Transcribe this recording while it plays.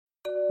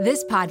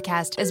This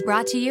podcast is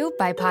brought to you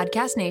by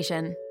Podcast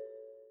Nation.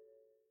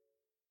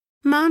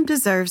 Mom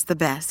deserves the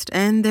best,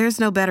 and there's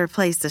no better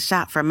place to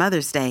shop for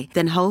Mother's Day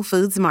than Whole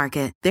Foods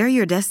Market. They're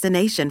your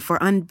destination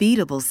for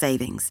unbeatable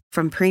savings,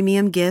 from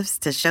premium gifts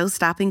to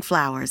show-stopping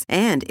flowers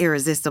and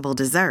irresistible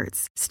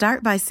desserts.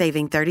 Start by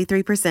saving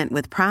 33%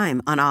 with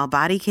Prime on all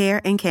body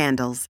care and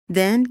candles.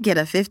 Then get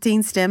a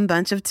 15-stem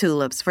bunch of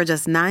tulips for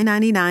just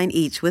 $9.99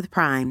 each with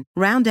Prime.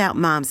 Round out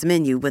Mom's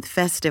menu with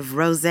festive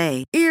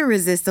rosé,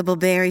 irresistible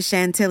berry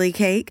chantilly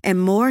cake,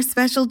 and more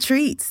special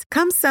treats.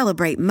 Come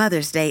celebrate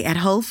Mother's Day at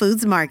Whole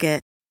Foods Market.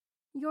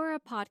 You're a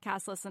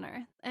podcast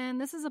listener,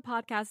 and this is a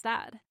podcast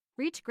ad.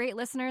 Reach great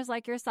listeners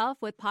like yourself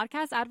with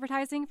podcast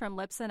advertising from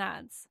Libsyn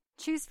Ads.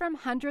 Choose from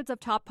hundreds of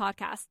top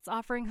podcasts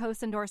offering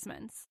host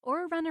endorsements,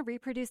 or run a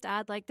reproduced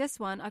ad like this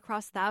one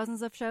across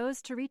thousands of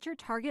shows to reach your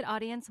target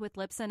audience with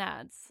Libsyn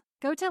Ads.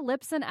 Go to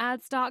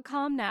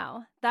libsynads.com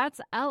now. That's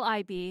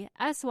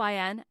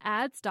LIBSYN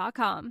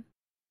ads.com.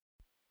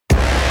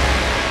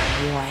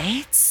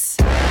 What?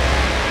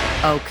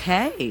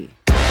 Okay.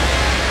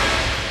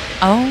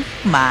 Oh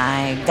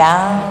my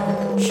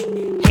gosh.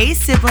 Hey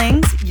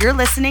siblings, you're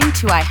listening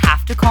to I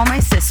Have to Call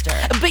My Sister.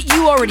 But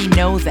you already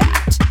know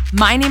that.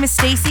 My name is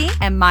Stacy.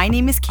 And my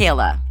name is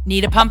Kayla.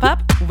 Need a pump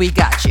up? We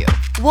got you.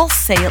 We'll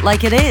say it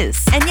like it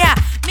is. And yeah,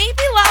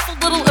 maybe laugh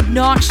a little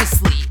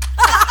obnoxiously.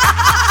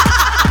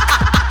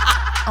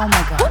 Oh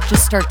my god,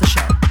 just start the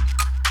show.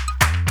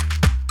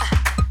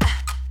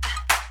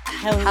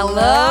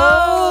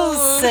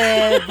 Hello,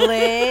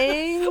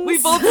 siblings. We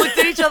both looked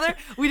at each other.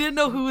 We didn't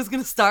know who was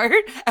going to start,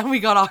 and we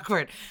got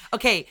awkward.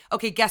 Okay,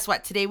 guess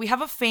what? Today we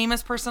have a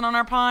famous person on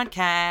our podcast.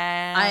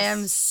 I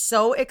am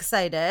so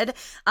excited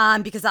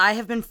because I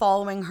have been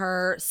following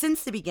her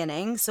since the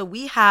beginning. So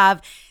we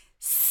have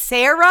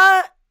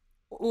Sarah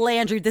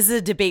Landry. This is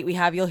a debate we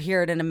have. You'll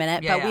hear it in a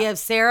minute. We have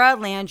Sarah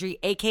Landry,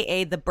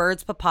 a.k.a. The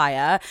Birds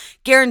Papaya.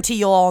 Guarantee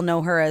you'll all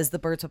know her as The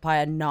Birds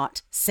Papaya,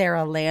 not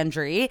Sarah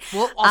Landry.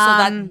 Well, also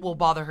that will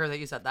bother her that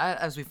you said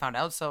that, as we found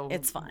out. So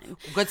it's fine.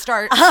 Good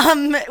start.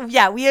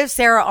 We have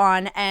Sarah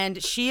on,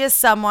 and she is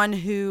someone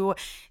who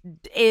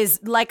is,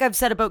 like I've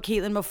said about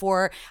Caitlin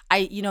before,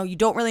 you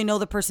don't really know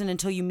the person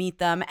until you meet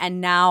them. And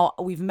now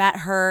we've met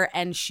her,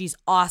 and she's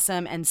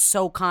awesome and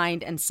so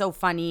kind and so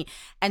funny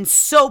and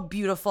so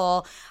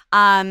beautiful.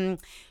 I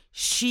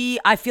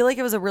feel like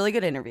it was a really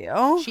good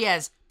interview. She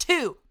has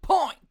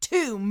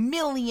 2.2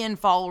 million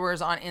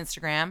followers on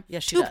Instagram.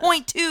 Yes, she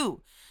 2.2.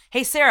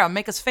 Hey, Sarah,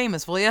 make us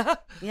famous, will you?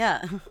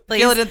 Yeah.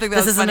 Please. Kayla didn't think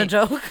that this was isn't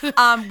funny.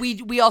 a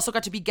joke. We also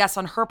got to be guests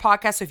on her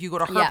podcast. So if you go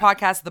to her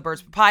podcast, The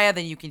Birds Papaya,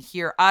 then you can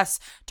hear us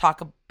talk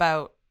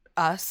about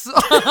us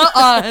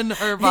on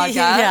her podcast.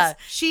 Yeah.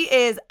 She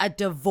is a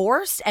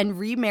divorced and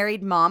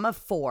remarried mom of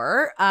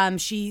 4.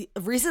 She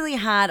recently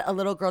had a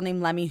little girl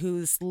named Lemmy,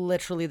 who's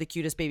literally the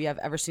cutest baby I've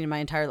ever seen in my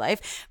entire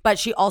life. But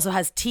she also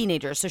has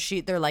teenagers, so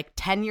they're like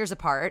 10 years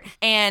apart.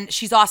 And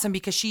she's awesome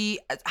because she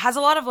has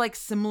a lot of like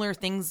similar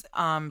things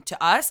to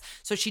us.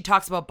 So she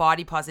talks about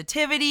body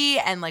positivity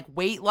and like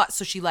weight loss.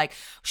 So she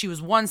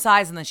was one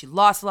size and then she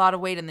lost a lot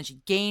of weight and then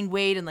she gained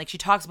weight, and like she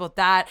talks about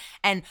that.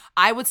 And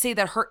I would say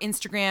that her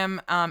Instagram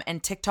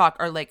and TikTok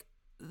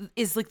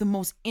is like the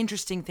most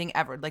interesting thing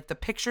ever. Like the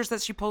pictures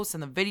that she posts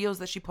and the videos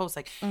that she posts,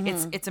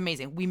 it's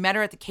amazing. We met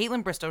her at the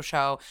Caitlin Bristow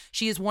show.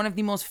 She is one of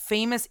the most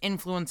famous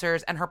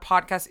influencers, and her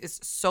podcast is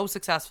so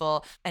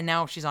successful. And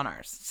now she's on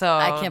ours. So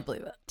I can't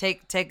believe it.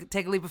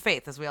 Take a leap of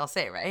faith, as we all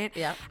say, right?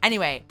 Yeah.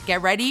 Anyway,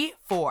 get ready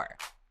for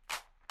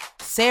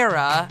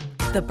Sarah,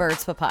 The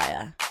Birds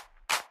Papaya.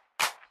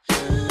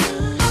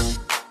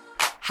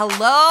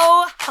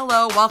 Hello.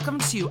 Welcome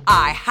to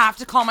I Have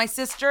to Call My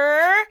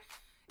Sister.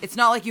 It's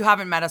not like you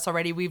haven't met us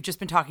already. We've just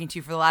been talking to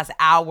you for the last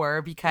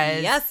hour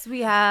because yes,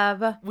 we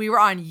have. We were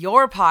on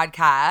your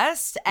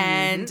podcast,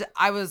 and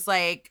I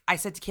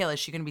said to Kayla, is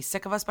she going to be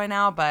sick of us by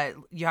now? But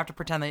you have to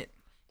pretend that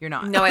you're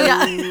not. No,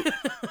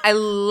 I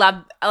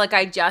love. Like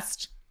I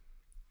just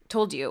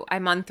told you,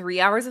 I'm on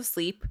 3 hours of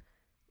sleep.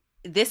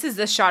 This is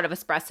the shot of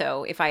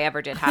espresso if I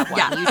ever did have one.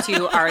 Yeah. You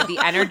two are the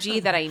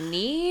energy that I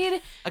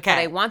need, that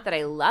I want, that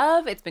I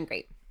love. It's been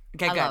great.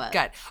 Okay,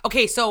 good.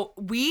 Okay, so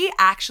we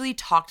actually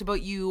talked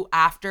about you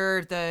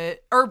after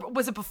or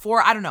was it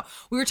before? I don't know.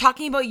 We were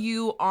talking about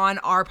you on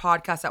our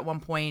podcast at one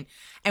point,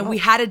 and we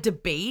had a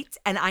debate,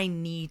 and I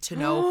need to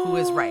know who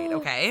is right,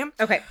 okay?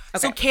 Okay.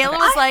 So Kayla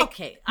was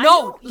like,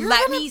 no,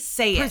 let me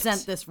say it.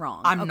 Present this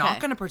wrong. I'm not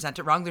going to present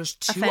it wrong. There's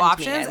 2 Offend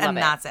options, me. and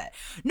that's it.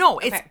 No,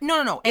 it's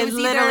no. It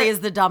literally is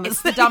the dumbest.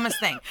 It's the dumbest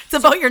thing. It's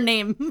about your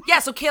name. Yeah,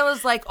 so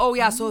Kayla's like, oh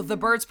yeah, so The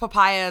Birds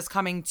Papaya is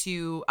coming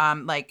to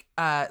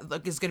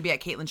is going to be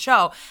at Caitlin's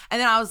show.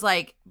 And then I was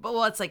like,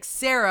 well, it's like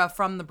Sarah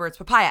from The Birds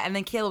Papaya. And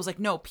then Kayla was like,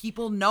 no,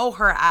 people know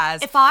her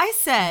as if I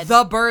said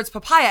The Birds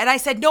Papaya. And I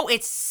said, no,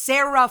 it's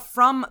Sarah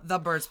from The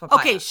Birds Papaya.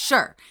 Okay,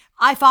 sure.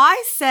 If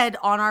I said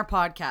on our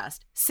podcast,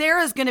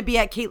 Sarah's going to be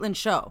at Caitlin's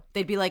show,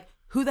 they'd be like,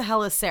 who the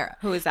hell is Sarah?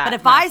 Who is that? But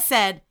if I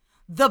said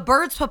The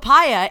Birds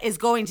Papaya is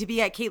going to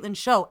be at Caitlin's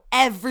show,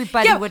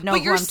 everybody would know who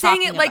I'm talking about. But you're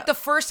saying it like the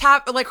first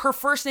half, like her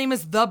first name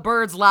is The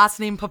Birds, last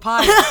name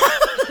Papaya.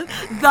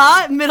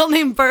 The middle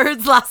name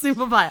Birds, last name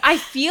Papaya. I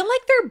feel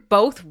like they're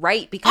both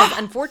right because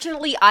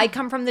unfortunately I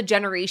come from the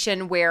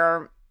generation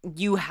where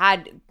you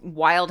had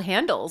wild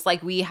handles.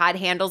 Like we had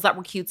handles that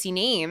were cutesy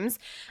names.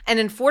 And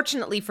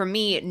unfortunately for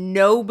me,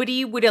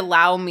 nobody would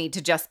allow me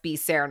to just be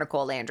Sarah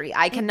Nicole Landry.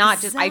 I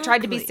cannot I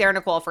tried to be Sarah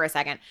Nicole for a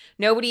second.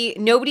 Nobody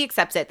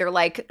accepts it. They're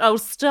like, oh,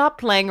 stop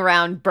playing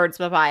around Birds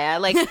Papaya.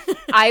 Like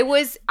I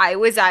was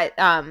at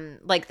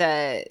like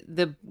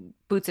the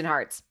Boots and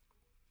Hearts.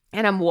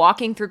 And I'm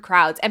walking through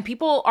crowds and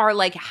people are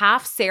like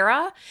half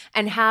Sarah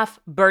and half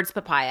Birds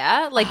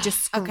Papaya, like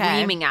just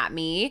screaming at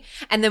me.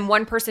 And then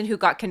one person who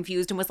got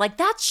confused and was like,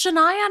 that's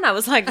Shania. And I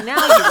was like, now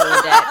you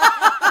ruined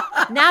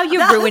it. Now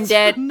you ruined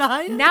it.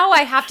 Now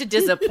I have to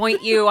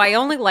disappoint you. I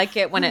only like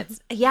it when it's,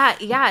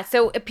 yeah.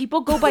 So people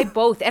go by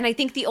both. And I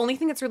think the only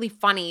thing that's really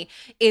funny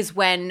is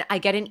when I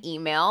get an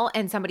email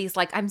and somebody's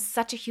like, I'm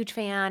such a huge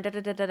fan,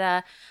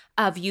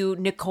 of you,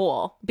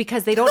 Nicole,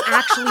 because they don't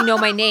actually know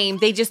my name.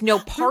 They just know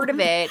part of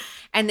it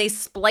and they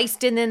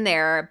spliced it in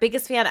there.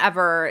 Biggest fan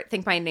ever.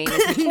 Think my name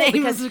is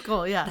Nicole.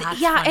 Nicole, yeah.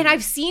 Funny. And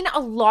I've seen a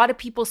lot of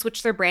people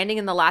switch their branding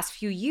in the last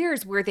few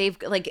years where they've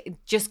like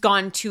just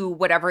gone to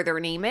whatever their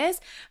name is.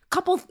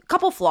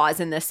 Couple flaws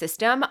in this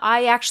system.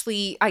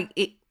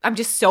 I'm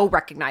just so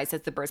recognized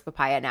as the Birds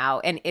Papaya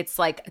now. And it's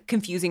like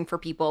confusing for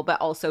people, but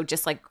also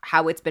just like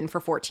how it's been for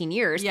 14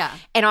 years. Yeah.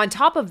 And on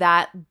top of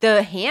that,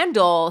 the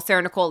handle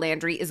Sarah Nicole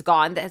Landry is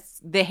gone.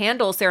 The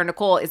handle Sarah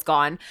Nicole is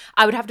gone.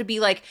 I would have to be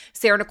like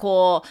Sarah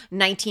Nicole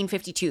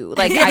 1952.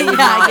 Like I would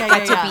not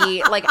get to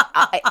be like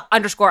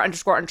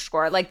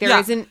underscore. Like there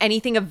isn't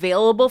anything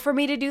available for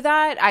me to do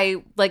that.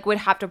 I like would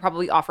have to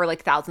probably offer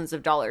like thousands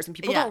of dollars. And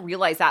people don't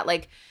realize that.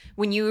 Like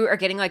when you are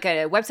getting like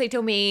a website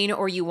domain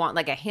or you want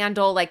like a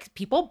handle, like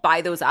people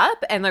buy those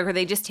up and like, or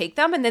they just take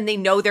them and then they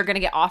know they're going to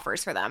get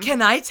offers for them.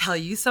 Can I tell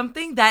you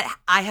something that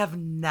I have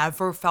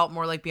never felt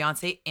more like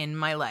Beyonce in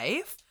my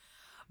life?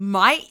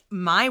 My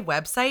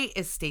website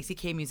is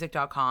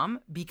stacykmusic.com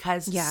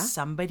because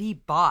somebody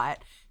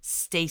bought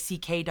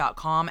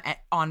stacyk.com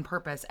on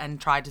purpose and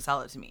tried to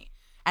sell it to me.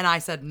 And I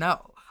said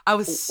no. I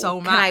was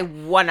so mad. Can I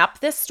one up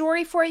this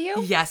story for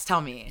you? Yes,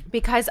 tell me.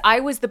 Because I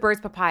was the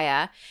Birds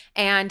Papaya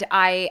and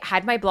I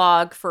had my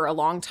blog for a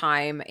long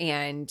time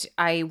and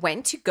I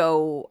went to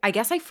go, I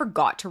guess I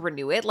forgot to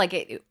renew it.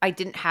 Like I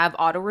didn't have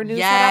auto renew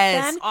set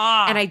up then.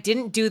 And I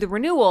didn't do the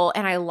renewal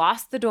and I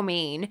lost the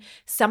domain.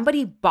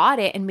 Somebody bought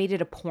it and made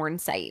it a porn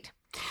site.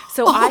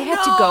 So I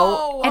had to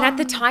go, and at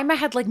the time I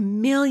had like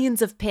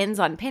millions of pins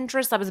on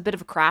Pinterest. I was a bit of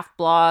a craft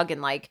blog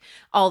and like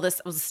all this.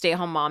 I was a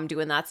stay-at-home mom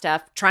doing that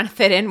stuff, trying to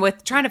fit in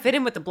with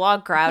the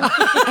blog crowd.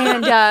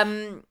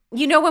 And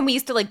you know when we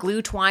used to like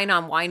glue twine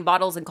on wine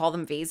bottles and call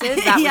them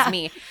vases? That was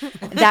me.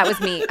 That was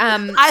me.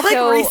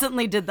 I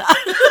recently did that.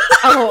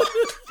 Oh,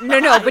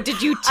 no. But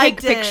did you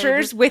take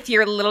pictures with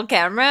your little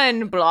camera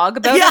and blog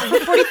about it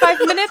for 45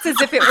 minutes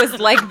as if it was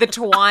like the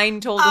twine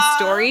told a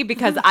story?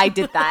 Because I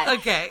did that.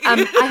 Okay.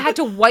 I had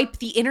to wipe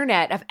the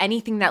internet of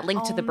anything that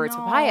linked to the Birds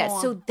Papaya.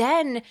 So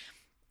then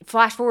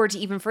flash forward to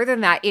even further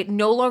than that,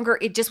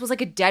 it just was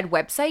like a dead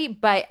website.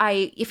 But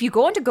if you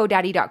go onto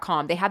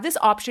GoDaddy.com, they have this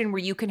option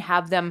where you can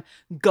have them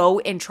go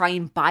and try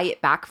and buy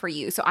it back for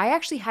you. So I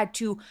actually had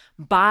to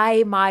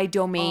buy my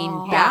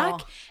domain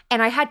back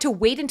and I had to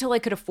wait until I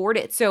could afford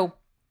it. So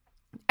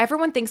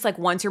everyone thinks like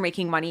once you're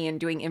making money and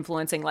doing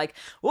influencing, like,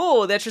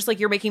 oh, that's just like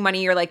you're making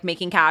money, you're like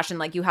making cash and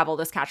like you have all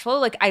this cash flow.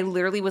 Like I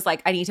literally was like,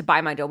 I need to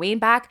buy my domain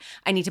back.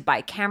 I need to buy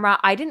a camera.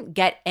 I didn't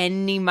get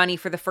any money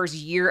for the first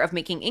year of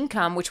making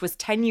income, which was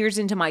 10 years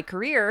into my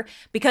career,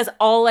 because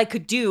all I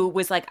could do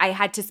was like, I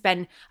had to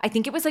spend, I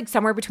think it was like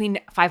somewhere between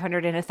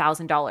 $500 and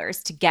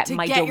 $1,000 to get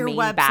my domain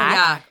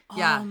back.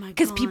 Yeah.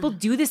 Because people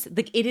do this.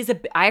 Like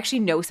I actually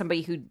know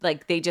somebody who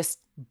like, they just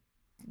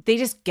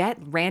get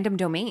random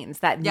domains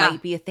that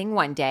might be a thing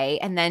one day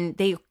and then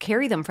they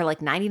carry them for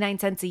like 99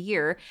 cents a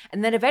year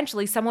and then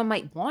eventually someone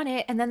might want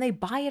it and then they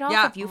buy it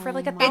off of you for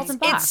like $1,000.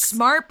 It's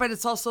smart, but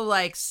it's also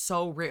like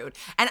so rude.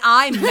 And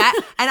I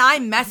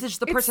messaged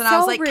the person. I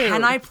was like, rude.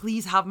 Can I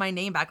please have my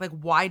name back? Like,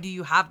 why do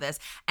you have this?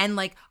 And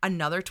like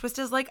another twist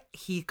is like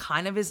he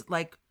kind of is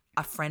like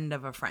a friend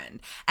of a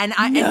friend. And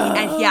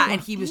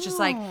he was just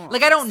like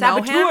I don't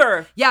know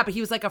him. Yeah, but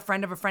he was like a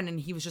friend of a friend and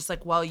he was just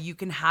like, well, you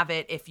can have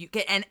it if you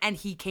can. And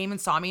he came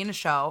and saw me in a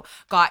show,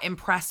 got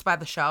impressed by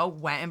the show,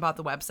 went and bought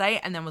the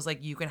website and then was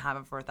like, you can have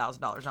it for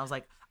 $1,000. And I was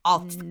like,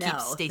 I'll keep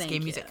Stacey K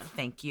Music.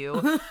 Thank you.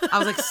 I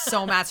was like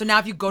so mad. So now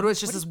if you go to it,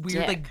 it's just this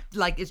weird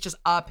like it's just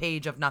a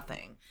page of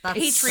nothing. That's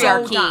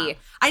patriarchy.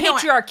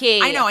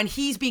 Patriarchy. I know, and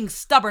he's being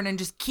stubborn and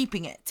just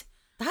keeping it.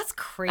 That's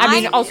crazy. I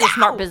mean, also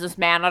smart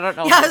businessman. I don't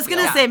know. Yeah, I was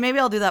going to say, maybe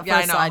I'll do that for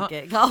a side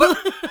gig. But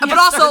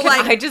also,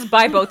 like... I just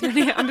buy both your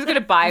names. I'm just going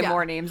to buy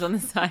more names on the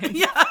side.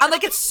 Yeah. And,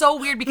 like, it's so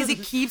weird because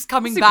it keeps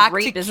coming back to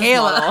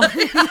Kayla.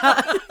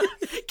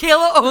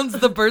 Kayla owns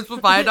the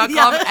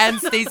birdspapaya.com and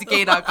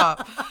stacyk.com.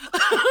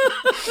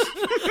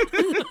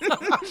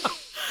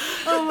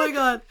 Oh, my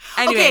God.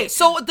 Anyway,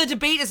 so the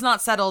debate is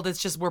not settled.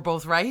 It's just we're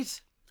both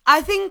right?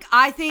 I think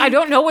I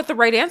don't know what the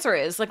right answer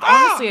is. Like,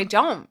 honestly, I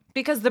don't.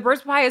 Because the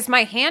Birds Papaya is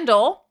my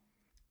handle.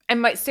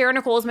 And Sarah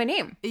Nicole is my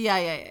name.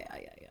 Yeah.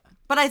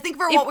 But I think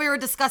for what we were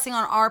discussing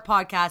on our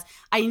podcast,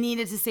 I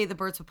needed to say the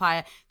Birds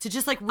Papaya to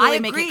just like really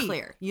make it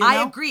clear. You know?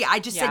 I agree. I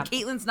just said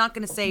Caitlin's not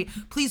going to say,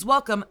 please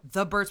welcome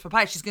the Birds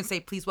Papaya. She's going to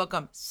say, please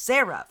welcome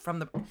Sarah from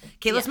the...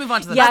 Okay, let's move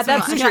on to the next one.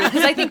 That's true.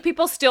 Because I think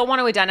people still want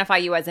to identify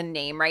you as a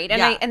name, right?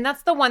 And and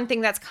that's the one thing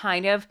that's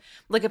kind of,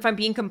 like, if I'm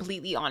being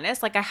completely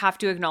honest, like, I have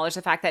to acknowledge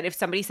the fact that if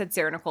somebody said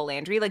Sarah Nicole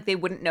Landry, like, they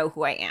wouldn't know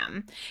who I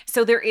am.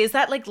 So there is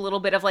that, like, little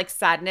bit of, like,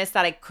 sadness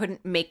that I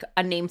couldn't make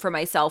a name for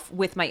myself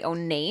with my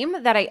own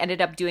name, that I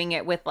ended up doing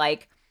it with,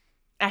 like,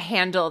 a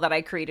handle that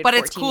I created. But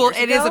it's cool.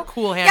 It is a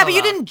cool handle. Yeah, but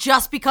you didn't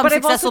just become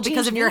successful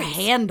because of your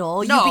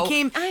handle. No. You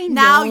became,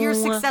 now you're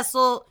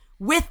successful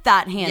with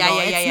that handle.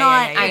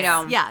 I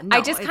know. Yeah, no,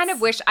 I just kind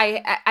of wish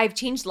I've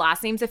changed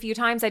last names a few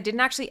times. I didn't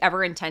actually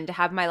ever intend to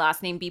have my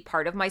last name be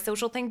part of my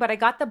social thing, but I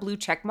got the blue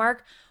check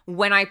mark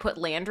when I put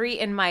Landry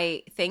in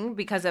my thing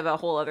because of a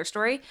whole other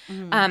story.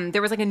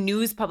 There was like a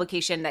news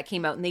publication that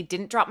came out and they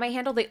didn't drop my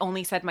handle. They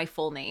only said my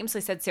full name. So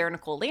they said Sarah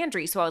Nicole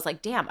Landry. So I was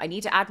like, damn, I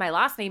need to add my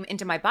last name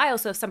into my bio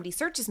so if somebody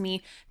searches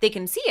me, they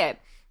can see it.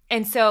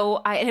 And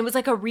so and it was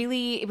like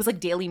it was like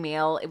Daily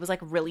Mail. It was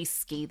like a really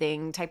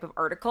scathing type of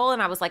article.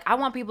 And I was like, I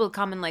want people to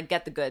come and like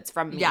get the goods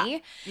from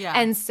me. Yeah.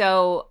 And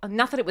so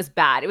not that it was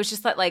bad. It was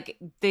just that like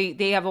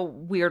they have a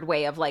weird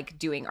way of like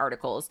doing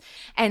articles.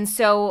 And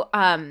so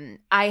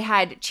I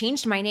had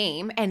changed my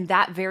name and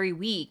that very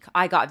week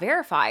I got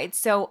verified.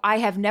 So I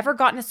have never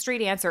gotten a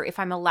straight answer if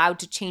I'm allowed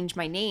to change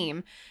my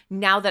name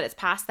now that it's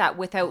past that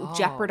without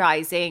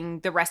jeopardizing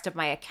the rest of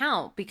my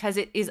account because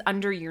it is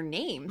under your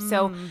name.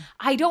 So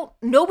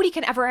nobody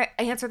can ever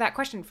answer that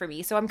question for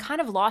me. So I'm kind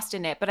of lost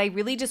in it, but I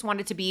really just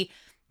wanted to be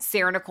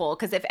Sarah Nicole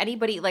because if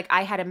anybody, like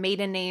I had a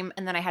maiden name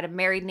and then I had a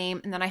married name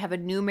and then I have a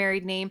new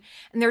married name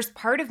and there's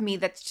part of me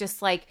that's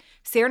just like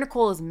Sarah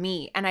Nicole is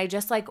me and I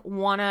just like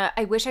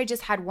I wish I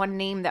just had one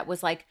name that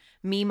was like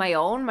me, my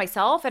own,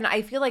 myself. And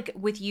I feel like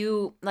with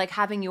you like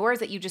having yours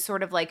that you just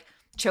sort of like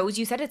chose,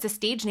 you said it's a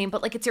stage name,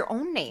 but like it's your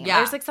own name. Yeah.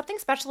 There's like something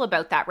special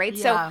about that, right?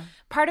 Yeah. So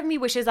part of me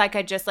wishes I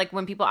could just like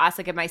when people ask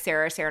like am I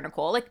Sarah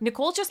Nicole, like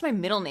Nicole's just my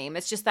middle name.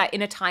 It's just that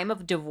in a time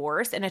of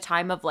divorce, in a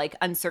time of like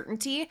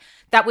uncertainty,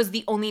 that was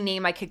the only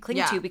name I could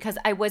cling to because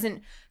I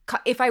wasn't,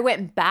 if I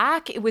went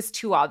back, it was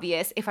too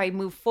obvious. If I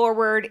moved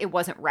forward, it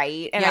wasn't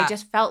right. And I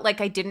just felt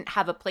like I didn't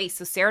have a place.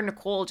 So Sarah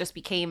Nicole just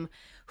became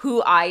who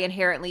I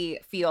inherently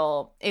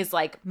feel is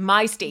like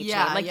my stage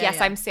name. Like, yes,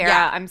 I'm Sarah.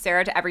 Yeah. I'm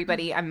Sarah to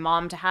everybody. I'm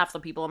mom to half the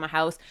people in my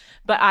house.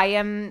 But I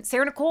am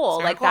Sarah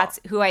Nicole. That's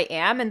who I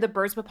am. And the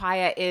Birds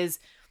Papaya is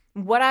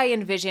what I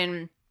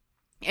envision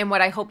and what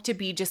I hope to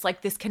be just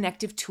like this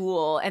connective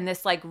tool and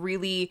this like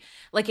really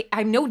like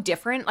I'm no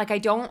different. Like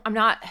I'm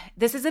not,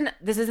 this isn't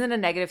a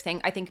negative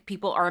thing. I think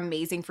people are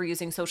amazing for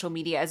using social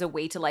media as a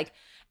way to like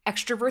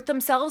extrovert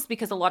themselves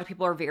because a lot of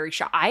people are very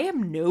shy. I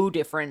am no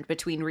different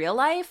between real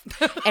life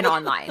and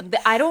online.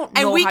 I don't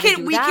know how to do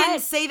that. We can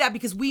say that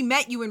because we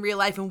met you in real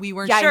life and we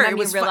weren't sure. It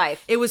was was real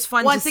life. It was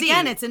fun Once to see.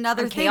 again, it's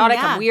another thing. Chaotic.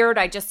 I'm weird.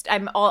 I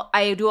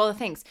do all the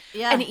things.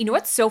 Yeah. And you know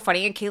what's so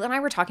funny? And Caitlin and I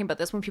were talking about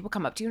this when people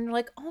come up to you and you're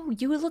like, "Oh,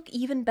 you look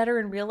even better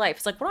in real life."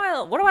 It's like, what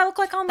do I look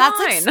like online?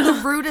 That's like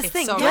the rudest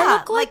thing. So I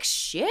look like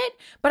shit,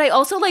 but I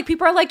also like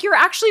people are like, "You're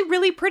actually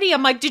really pretty."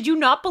 I'm like, "Did you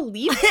not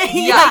believe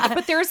me?" Like,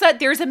 but there's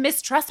a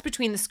mistrust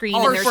between the screen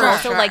and there's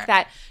also like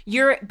that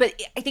but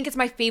I think it's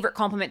my favorite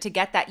compliment to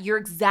get that you're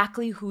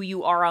exactly who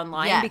you are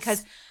online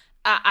because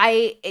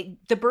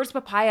the Birds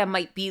Papaya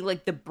might be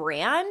like the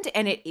brand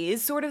and it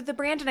is sort of the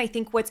brand. And I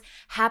think what's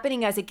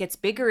happening as it gets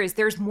bigger is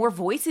there's more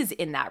voices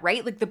in that,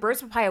 right? Like the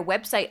Birds Papaya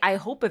website, I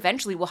hope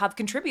eventually will have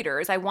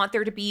contributors. I want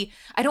there to be,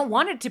 I don't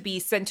want it to be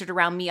centered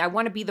around me. I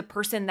want to be the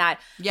person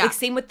that, like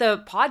same with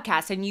the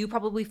podcast. And you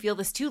probably feel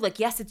this too. Like,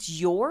 yes, it's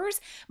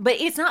yours, but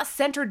it's not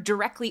centered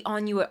directly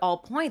on you at all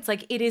points.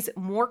 Like it is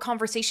more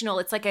conversational.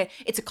 It's like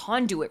it's a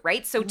conduit,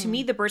 right? So to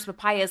me, the Birds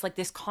Papaya is like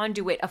this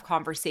conduit of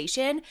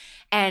conversation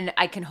and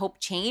I can hope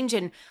change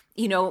and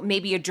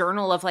maybe a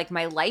journal of like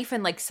my life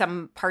and like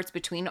some parts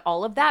between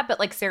all of that, but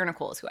like Sarah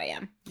Nicole is who I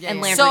am. And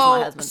Landry's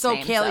my husband's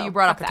name. Kayla, you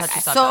brought up a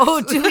touchy subject.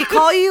 So do we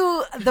call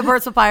you the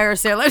Birds Papaya or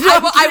Sarah?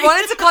 I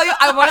wanted to call you.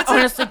 I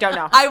honestly don't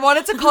know. I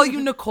wanted to call you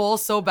Nicole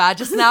so bad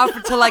just now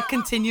to like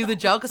continue the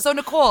joke. So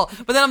Nicole,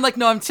 but then I'm like,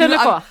 no, I'm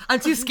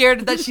too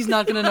scared that she's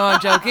not gonna know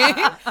I'm joking.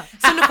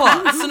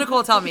 So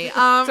Nicole, tell me.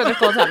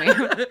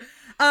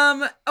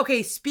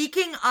 Okay,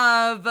 speaking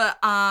of,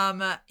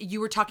 you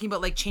were talking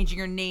about like changing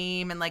your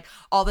name and like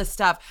all this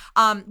stuff.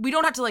 We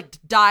don't have to like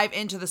dive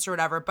into this or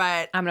whatever,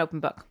 but I'm an open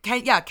book.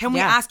 Can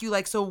we ask you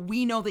like, so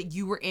we know that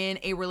you were in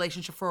a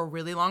relationship for a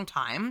really long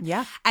time.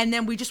 Yeah. And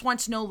then we just want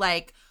to know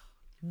like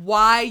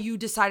why you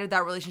decided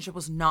that relationship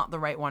was not the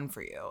right one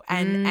for you.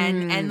 And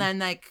then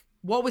like,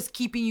 what was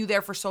keeping you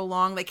there for so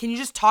long? Like, can you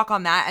just talk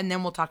on that and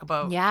then we'll talk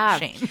about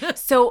Shane?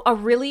 So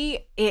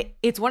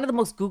it's one of the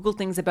most Googled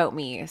things about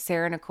me,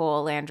 Sarah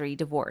Nicole Landry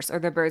divorce or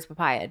the Birds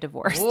Papaya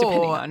divorce,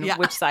 depending on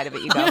which side of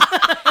it you go.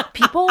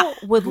 People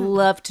would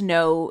love to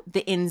know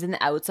the ins and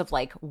the outs of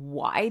like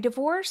why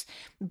divorce,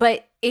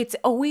 but it's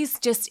always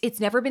just, it's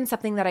never been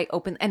something that I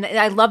open. And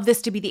I love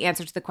this to be the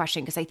answer to the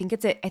question, because I think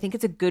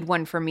it's a good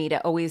one for me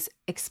to always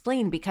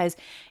explain, because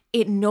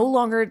it no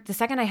longer, the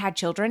second I had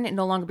children, it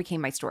no longer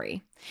became my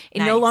story. It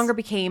no Nice. longer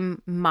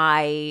became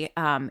my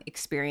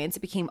experience.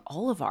 It became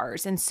all of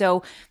ours. And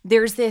so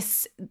there's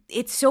this,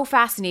 it's so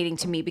fascinating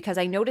to me because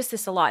I notice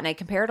this a lot, and I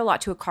compare it a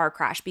lot to a car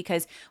crash,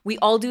 because we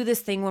all do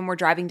this thing when we're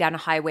driving down a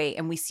highway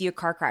and we see a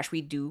car crash.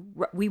 We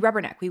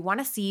rubberneck. We want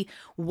to see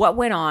what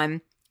went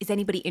on. Is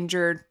anybody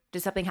injured?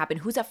 Did something happen?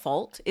 Who's at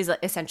fault is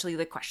essentially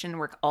the question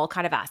we're all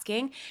kind of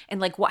asking.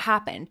 And like, what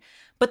happened?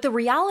 But the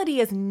reality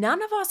is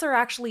none of us are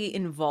actually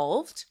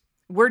involved.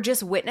 We're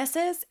just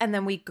witnesses. And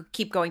then we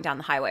keep going down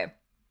the highway.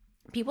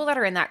 People that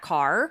are in that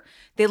car,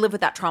 they live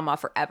with that trauma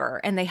forever,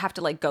 and they have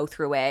to like go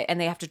through it, and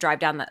they have to drive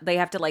down they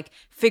have to like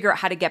figure out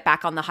how to get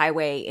back on the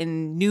highway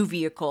in new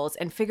vehicles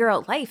and figure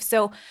out life.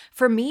 So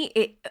for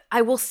me,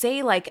 I will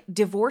say like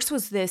divorce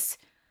was this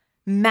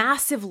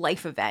massive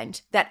life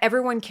event that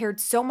everyone cared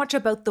so much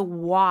about the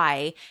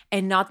why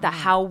and not the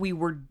how we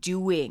were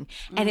doing.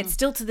 And it's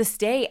still to this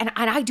day, and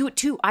I do it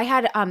too. I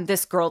had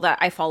this girl that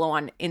I follow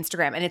on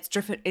Instagram,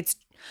 and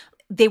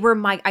they were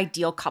my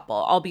ideal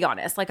couple, I'll be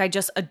honest. Like, I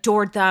just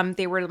adored them.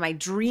 They were my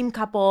dream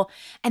couple.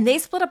 And they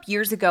split up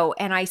years ago,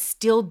 and I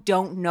still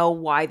don't know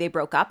why they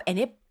broke up. And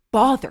it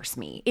bothers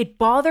me. It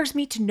bothers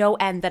me to no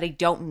end that I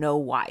don't know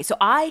why. So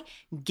I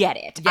get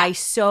it. Yeah. I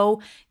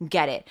so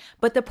get it.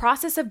 But the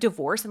process of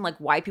divorce and like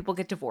why people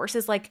get divorced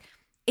is like,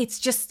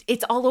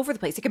 it's all over the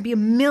place. It can be a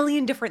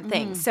million different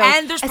things. So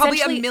And there's probably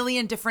essentially, a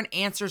million different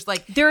answers.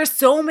 Like, there are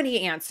so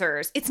many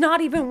answers. It's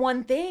not even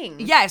one thing.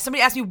 yeah, if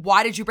somebody asked me,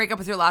 why did you break up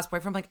with your last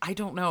boyfriend? I'm like, I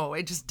don't know.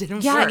 It just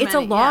didn't Yeah, work. it's a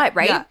lot,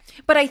 right? Yeah.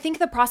 But I think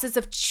the process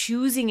of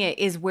choosing it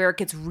is where it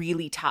gets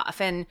really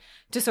tough. And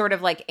to sort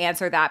of like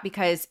answer that,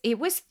 because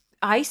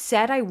I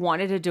said I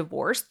wanted a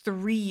divorce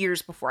 3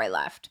 years before I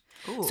left.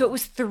 Ooh. So it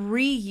was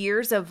 3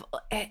 years of,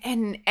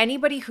 and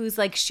anybody who's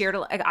like shared,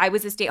 like, I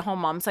was a stay-at-home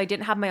mom, so I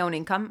didn't have my own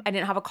income. I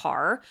didn't have a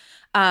car.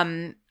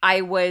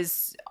 I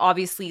was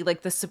obviously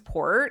like the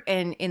support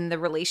and in the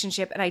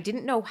relationship, and I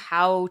didn't know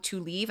how to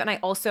leave. And I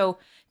also,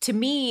 to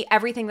me,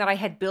 everything that I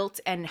had built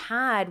and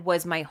had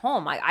was my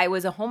home. I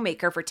was a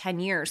homemaker for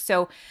 10 years.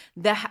 So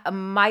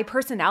my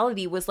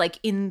personality was like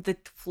in the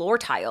floor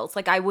tiles.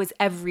 Like, I was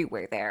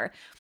everywhere there.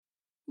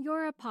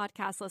 You're a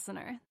podcast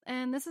listener,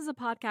 and this is a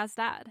podcast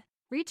ad.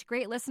 Reach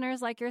great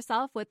listeners like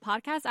yourself with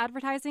podcast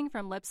advertising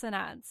from Lips and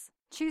Ads.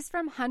 Choose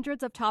from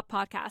hundreds of top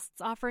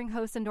podcasts offering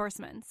host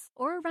endorsements,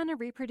 or run a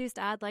reproduced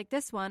ad like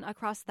this one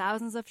across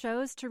thousands of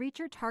shows to reach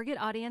your target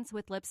audience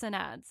with Lips and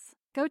Ads.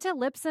 Go to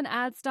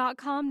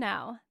lipsandads.com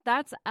now.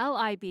 That's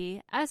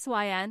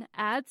LIBSYN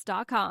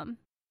ads.com.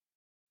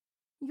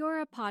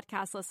 You're a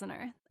podcast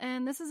listener,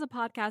 and this is a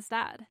podcast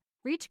ad.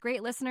 Reach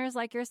great listeners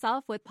like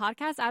yourself with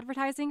podcast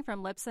advertising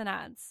from Lips and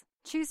Ads.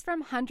 Choose from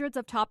hundreds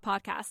of top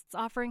podcasts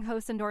offering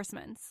host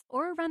endorsements,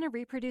 or run a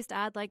reproduced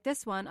ad like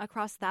this one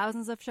across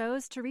thousands of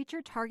shows to reach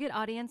your target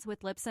audience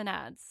with Lips and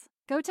Ads.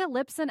 Go to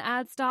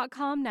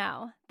lipsandads.com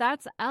now.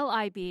 That's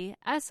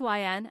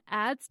LIBSYN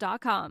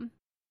ads.com.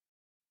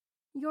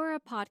 You're a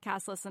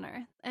podcast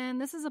listener,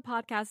 and this is a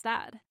podcast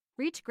ad.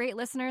 Reach great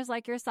listeners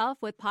like yourself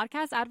with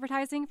podcast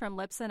advertising from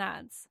Lips and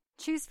Ads.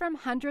 Choose from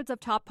hundreds of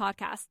top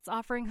podcasts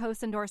offering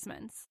host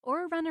endorsements,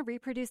 or run a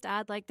reproduced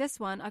ad like this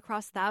one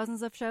across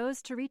thousands of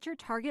shows to reach your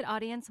target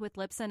audience with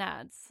Lips and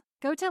Ads.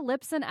 Go to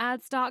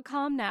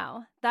lipsandads.com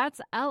now.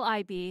 That's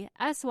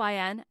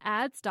LIBSYN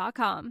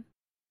ads.com.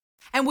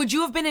 And would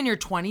you have been in your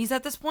 20s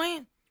at this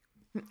point?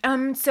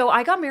 So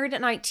I got married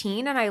at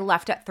 19 and I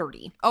left at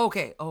 30. Oh,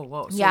 okay. Oh,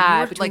 whoa. So Yeah,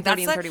 you were, between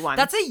 30 and 31.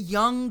 That's a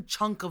young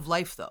chunk of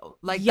life, though.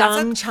 Like,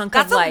 Young chunk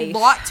of life. That's a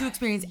lot to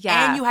experience.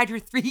 Yeah. And you had your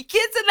 3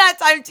 kids in that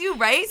time too,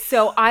 right?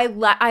 So I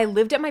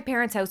lived at my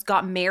parents' house,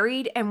 got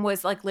married, and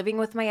was like living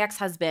with my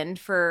ex-husband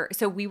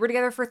so we were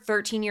together for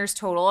 13 years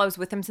total. I was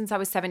with him since I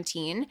was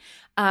 17.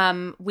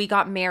 We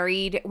got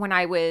married when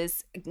I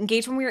was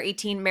engaged when we were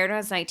 18, married when I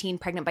was 19,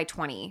 pregnant by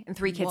 20, and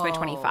 3 kids by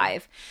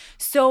 25.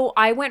 So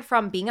I went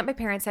from being at my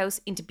parents' house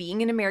into being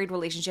in a married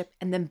relationship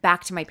and then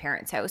back to my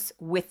parents' house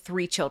with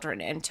 3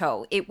 children in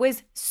tow. It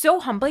was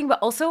so humbling, but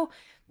also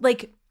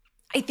like,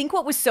 I think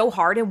what was so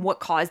hard and what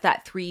caused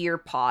that 3-year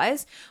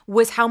pause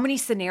was how many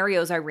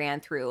scenarios I ran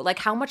through, like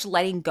how much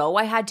letting go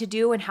I had to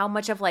do, and how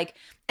much of like,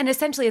 and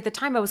essentially at the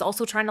time I was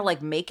also trying to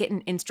like make it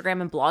in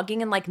Instagram and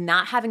blogging, and like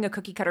not having a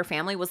cookie cutter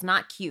family was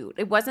not cute.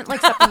 It wasn't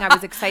like something I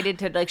was excited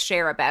to like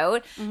share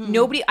about.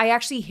 I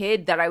actually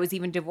hid that I was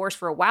even divorced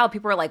for a while.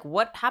 People were like,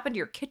 what happened to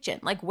your kitchen?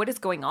 Like, what is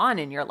going on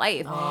in your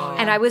life?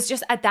 And I was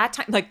just at that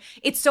time, like,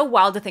 it's so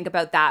wild to think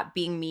about that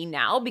being me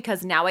now,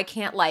 because now I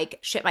can't like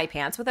shit my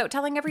pants without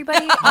telling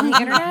everybody on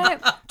the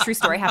internet. True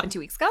story, happened 2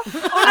 weeks ago.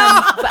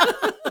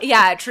 But,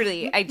 yeah,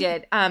 truly, I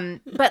did.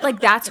 But like,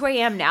 that's who I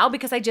am now,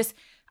 because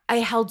I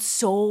held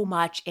so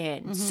much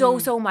in,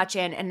 so much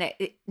in. And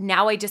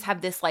now I just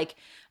have this like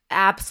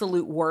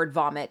absolute word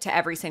vomit to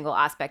every single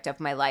aspect of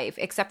my life,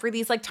 except for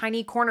these like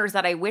tiny corners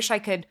that I wish I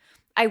could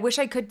I wish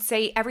I could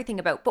say everything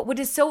about. But what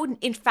is so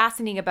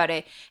fascinating about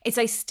it is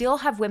I still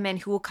have women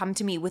who will come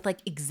to me with like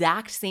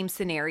exact same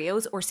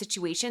scenarios or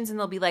situations, and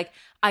they'll be like,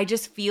 I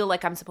just feel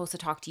like I'm supposed to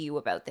talk to you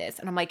about this.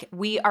 And I'm like,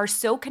 we are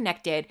so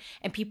connected,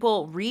 and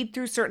people read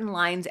through certain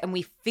lines and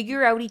we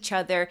figure out each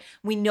other.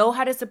 We know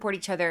how to support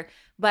each other.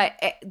 But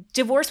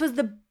divorce was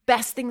the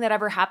best thing that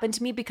ever happened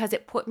to me because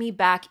it put me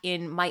back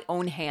in my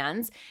own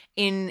hands,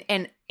 in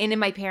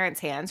my parents'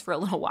 hands for a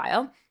little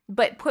while,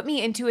 but put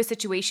me into a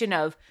situation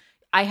of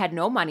I had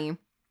no money,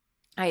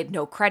 I had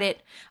no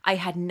credit, I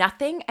had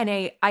nothing, and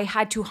I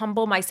had to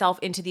humble myself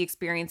into the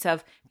experience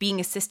of being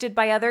assisted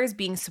by others,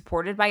 being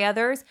supported by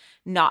others,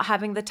 not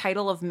having the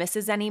title of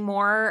Mrs.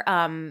 anymore,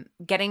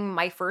 getting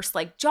my first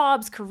like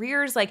jobs,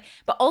 careers, like,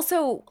 but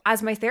also,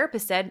 as my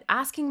therapist said,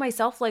 asking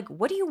myself like,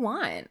 what do you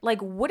want?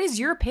 Like, what is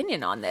your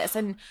opinion on this?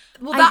 And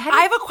well, I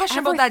have a question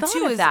about that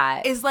too.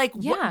 Is like,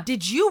 yeah.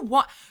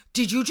 What,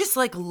 did you just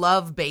like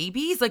love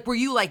babies? Like, were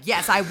you like,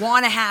 yes, I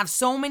want to have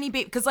so many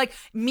babies? Because like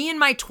me in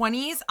my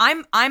 20s,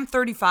 I'm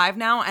 35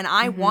 now and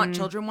I want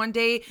children one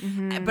day,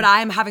 but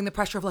I'm having the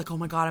pressure of like, oh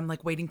my God, I'm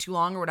like waiting too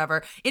long or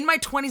whatever. In my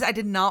 20s, I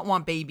did not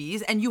want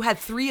babies and you had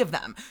 3 of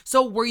them.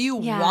 So were you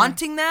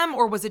wanting them,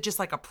 or was it just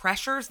like a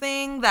pressure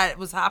thing that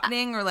was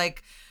happening, or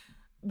like,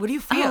 what do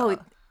you feel?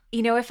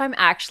 If I'm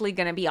actually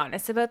going to be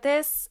honest about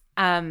this,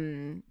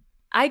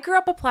 I grew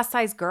up a plus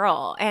size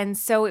girl. And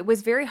so it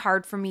was very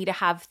hard for me to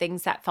have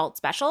things that felt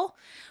special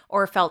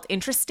or felt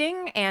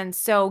interesting. And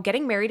so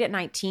getting married at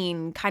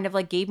 19 kind of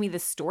like gave me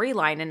this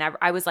storyline. And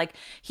I was like,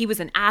 he was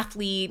an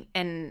athlete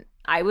and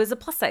I was a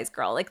plus size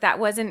girl. Like that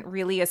wasn't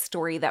really a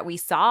story that we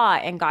saw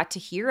and got to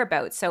hear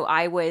about. So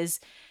I was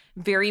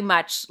very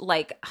much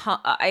like,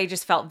 I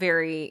just felt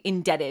very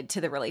indebted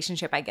to the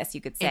relationship, I guess you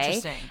could say.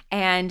 Interesting.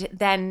 And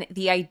then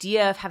the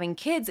idea of having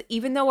kids,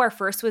 even though our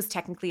first was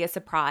technically a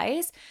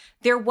surprise,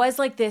 there was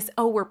like this,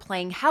 oh, we're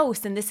playing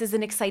house and this is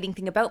an exciting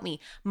thing about me.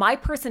 My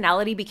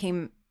personality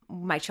became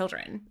my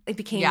children. It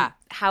became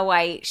how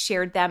I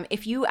shared them.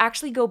 If you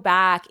actually go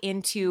back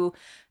into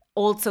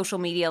old social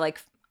media, like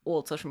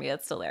old social media,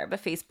 it's still there,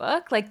 but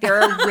Facebook, like there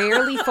are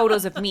rarely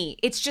photos of me.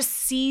 It's just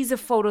seas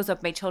of photos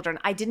of my children.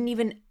 I didn't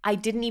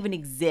even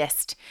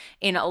exist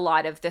in a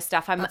lot of this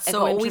stuff. I've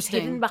always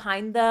hidden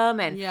behind them,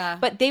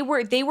 but they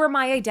were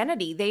my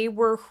identity. They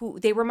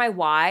were my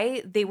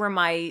why. They were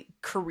my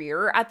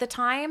career at the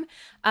time.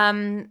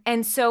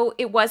 And so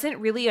it wasn't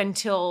really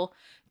until,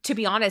 to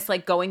be honest,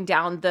 like going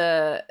down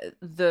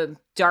the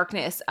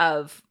darkness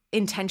of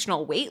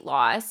intentional weight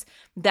loss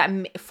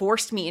that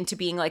forced me into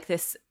being like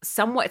this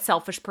somewhat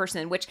selfish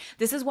person, which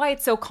this is why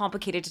it's so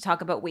complicated to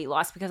talk about weight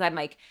loss, because I'm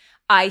like,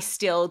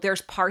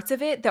 there's parts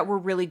of it that were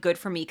really good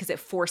for me because it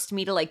forced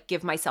me to like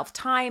give myself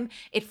time.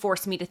 It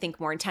forced me to think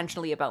more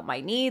intentionally about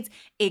my needs.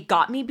 It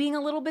got me being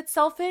a little bit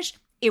selfish.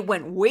 It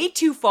went way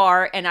too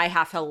far and I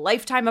have a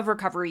lifetime of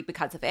recovery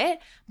because of it.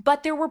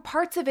 But there were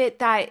parts of it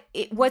that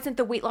it wasn't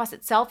the weight loss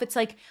itself. It's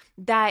like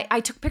that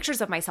I took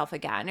pictures of myself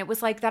again. It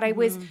was like that I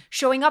was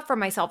showing up for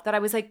myself, that I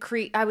was like,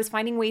 I was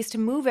finding ways to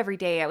move every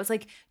day. I was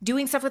like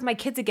doing stuff with my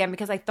kids again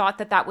because I thought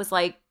that was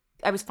like,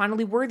 I was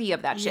finally worthy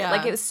of that shit.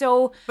 Like it was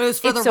so, but it was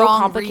for it's the so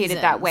wrong complicated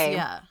reasons. that way.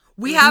 Yeah.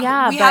 We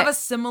have a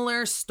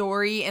similar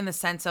story in the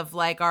sense of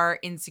like our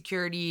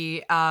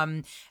insecurity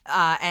and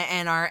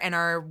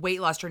our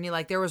weight loss journey.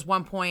 Like there was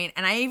one point,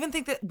 and I even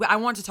think that I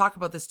want to talk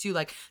about this too.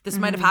 Like this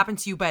might have happened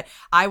to you, but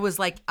I was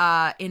like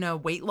in a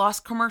weight loss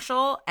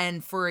commercial,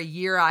 and for a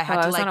year I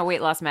had to was like on a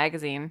weight loss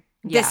magazine.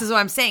 Yeah. This is what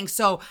I'm saying.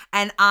 So,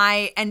 and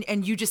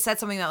you just said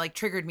something that like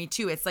triggered me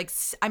too. It's like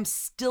I'm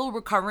still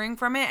recovering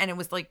from it, and it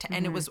was like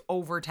and it was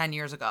over 10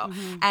 years ago,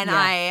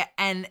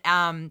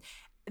 and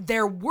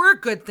there were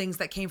good things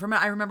that came from it.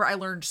 I remember I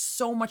learned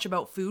so much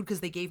about food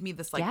because they gave me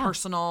this like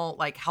personal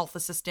like health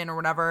assistant or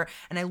whatever.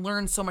 And I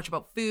learned so much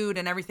about food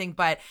and everything,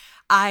 but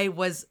I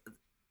was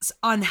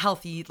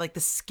unhealthy, like the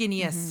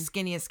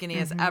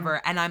skinniest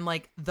ever. And I'm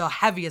like the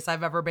heaviest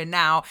I've ever been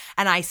now.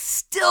 And I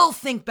still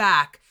think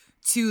back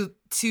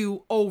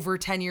to over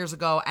 10 years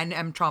ago and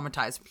am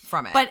traumatized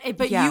from it.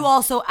 But you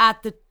also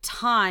at the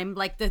time,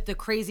 like the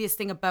craziest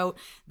thing about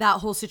that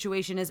whole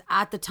situation is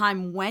at the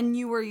time when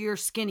you were your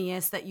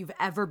skinniest that you've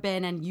ever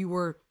been, and you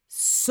were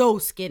so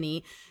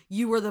skinny,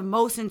 you were the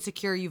most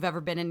insecure you've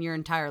ever been in your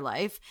entire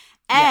life.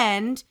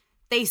 And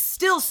they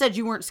still said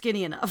you weren't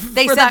skinny enough.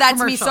 They said that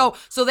to me. So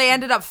they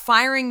ended up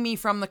firing me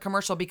from the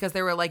commercial because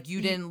they were like,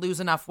 you didn't lose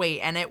enough weight.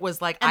 And it was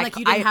like, and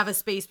you didn't have a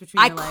space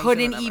between your legs. I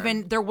couldn't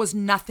even, there was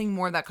nothing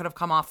more that could have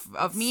come off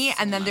of me.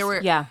 And then there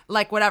were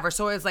like whatever.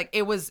 So it was like,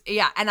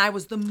 and I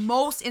was the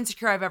most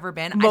insecure I've ever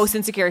been. Most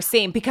insecure,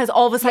 same. Because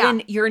all of a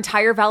sudden your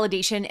entire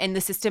validation and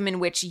the system in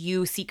which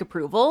you seek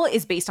approval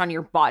is based on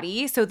your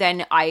body. So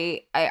then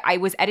I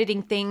was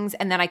editing things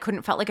and then I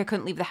felt like I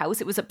couldn't leave the house.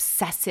 It was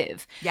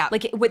obsessive. Yeah.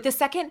 Like with the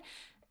second,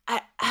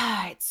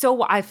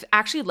 so I've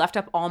actually left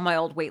up all my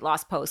old weight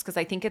loss posts because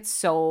I think it's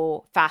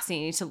so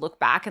fascinating to look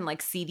back and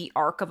like see the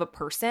arc of a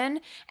person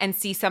and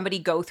see somebody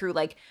go through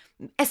like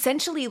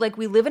essentially, like,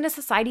 we live in a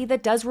society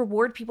that does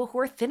reward people who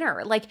are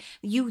thinner. Like,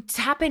 you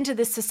tap into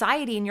this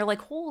society and you're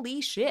like,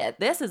 holy shit,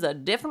 this is a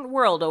different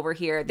world over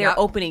here. They're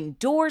opening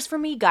doors for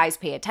me. Guys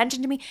pay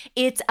attention to me.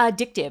 It's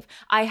addictive.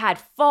 I had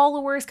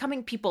followers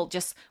coming. People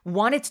just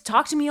wanted to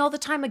talk to me all the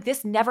time. Like,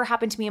 this never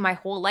happened to me in my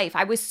whole life.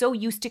 I was so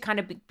used to kind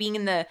of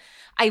being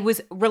I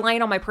was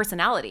relying on my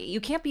personality. You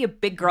can't be a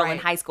big girl in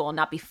high school and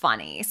not be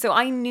funny. So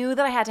I knew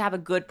that I had to have a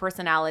good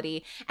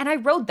personality, and I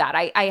rode that.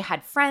 I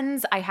had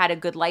friends. I had a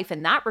good life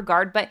in that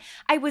regard, but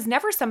I was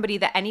never somebody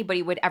that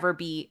anybody would ever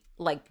be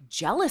like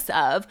jealous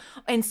of.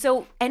 And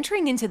so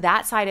entering into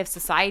that side of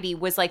society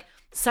was like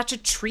such a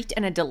treat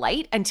and a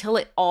delight until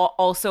it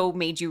also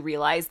made you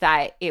realize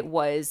that it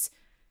was,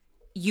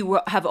 you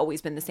have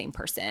always been the same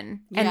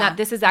person, and that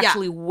this is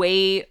actually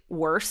way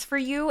worse for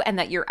you, and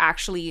that you're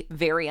actually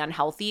very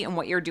unhealthy, and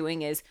what you're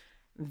doing is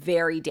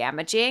very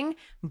damaging,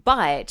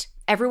 but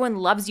everyone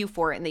loves you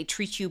for it and they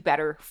treat you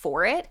better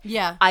for it.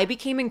 Yeah. I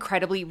became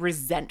incredibly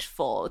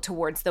resentful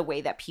towards the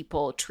way that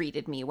people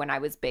treated me when I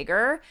was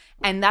bigger.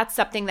 And that's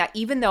something that,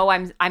 even though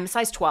I'm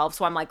size 12,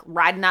 so I'm like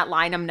riding that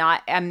line, I'm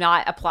not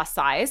a plus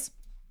size,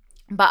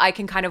 but I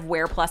can kind of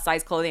wear plus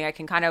size clothing. I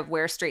can kind of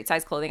wear straight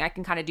size clothing. I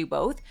can kind of do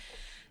both.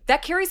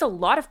 That carries a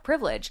lot of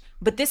privilege.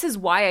 But this is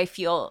why I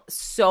feel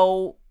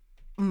so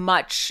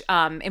much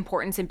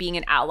importance in being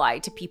an ally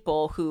to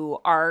people who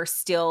are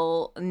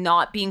still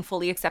not being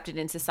fully accepted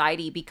in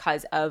society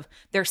because of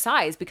their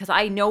size. Because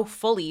I know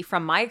fully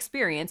from my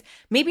experience,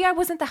 maybe I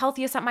wasn't the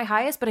healthiest at my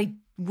highest, but I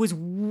was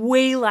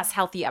way less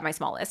healthy at my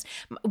smallest.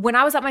 When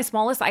I was at my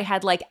smallest, I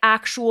had like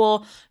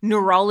actual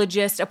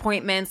neurologist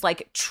appointments,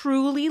 like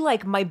truly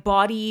like my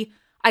body,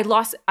 I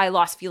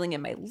lost feeling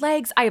in my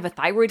legs. I have a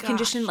thyroid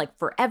condition like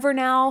forever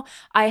now.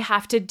 I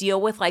have to deal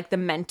with like the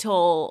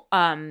mental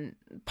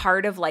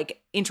part of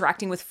like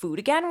interacting with food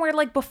again, where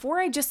like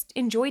before I just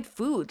enjoyed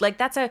food. Like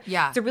it's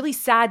a really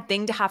sad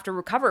thing to have to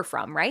recover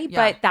from, right?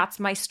 Yeah. But that's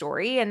my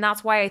story, and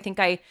that's why I think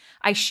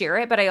I share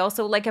it. But I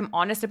also like am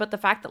honest about the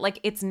fact that like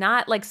it's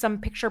not like some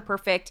picture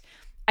perfect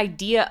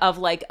idea of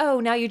like, oh,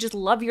 now you just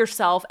love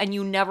yourself and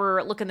you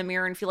never look in the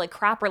mirror and feel like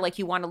crap or like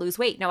you want to lose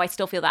weight. No, I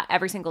still feel that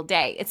every single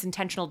day. It's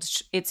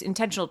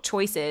intentional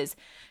choices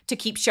to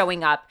keep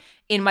showing up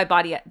in my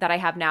body that I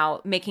have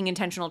now, making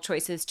intentional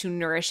choices to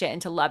nourish it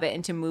and to love it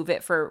and to move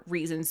it for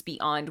reasons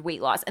beyond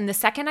weight loss. And the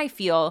second I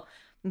feel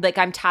like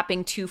I'm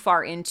tapping too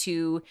far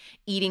into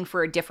eating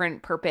for a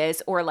different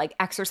purpose or like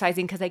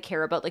exercising because I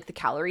care about like the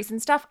calories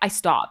and stuff, I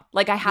stop.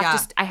 Like I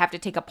have to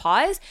take a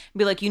pause and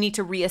be like, you need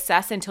to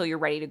reassess until you're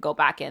ready to go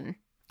back in.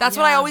 That's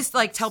what I always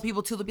like tell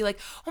people too. They'll be like,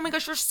 oh my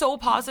gosh, you're so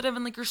positive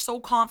and like you're so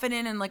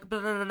confident and like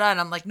blah, blah, blah, blah. And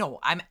I'm like, no,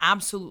 I'm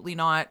absolutely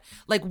not.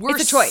 Like we're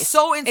it's a choice.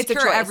 So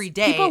insecure every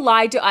day. People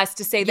lied to us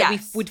to say that we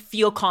would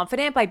feel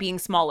confident by being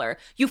smaller.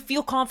 You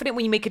feel confident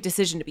when you make a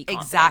decision to be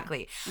confident.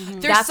 Exactly. Mm-hmm.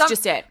 That's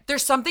just it.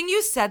 There's something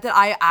you said that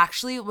I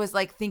actually was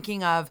like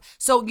thinking of.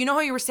 So you know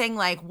how you were saying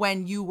like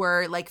when you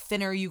were like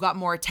thinner, you got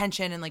more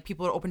attention and like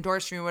people would open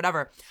doors for you or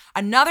whatever.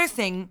 Another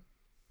thing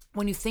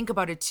when you think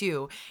about it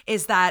too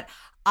is that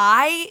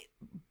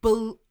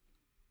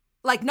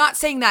like not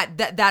saying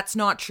that's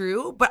not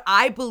true, but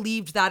I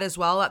believed that as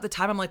well at the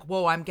time. I'm like,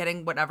 whoa, I'm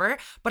getting whatever.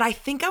 But I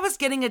think I was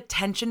getting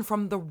attention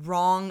from the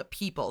wrong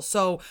people.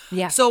 So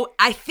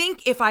I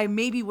think if I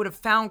maybe would have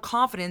found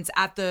confidence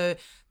at the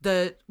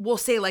we'll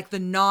say like the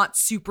not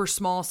super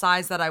small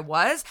size that I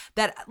was,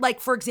 that like,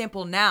 for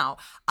example, now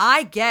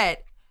I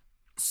get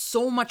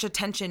so much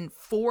attention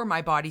for my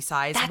body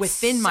size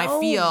within my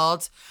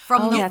field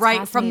from the right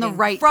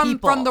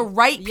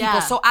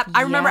people. So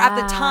I remember at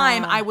the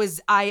time I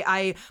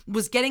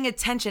was getting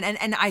attention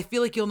and I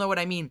feel like you'll know what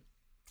I mean.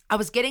 I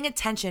was getting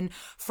attention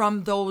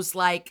from those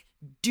like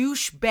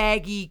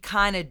douchebaggy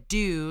kind of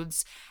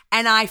dudes,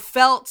 and I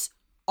felt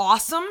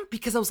awesome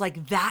because I was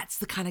like, that's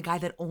the kind of guy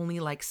that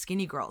only likes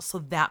skinny girls. So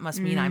that must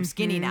mean I'm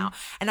skinny now.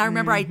 And I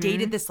remember I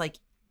dated this like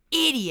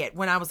idiot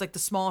when I was like the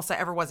smallest I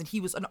ever was, and he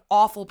was an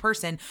awful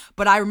person,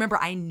 but I remember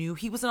I knew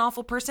he was an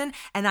awful person,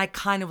 and I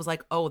kind of was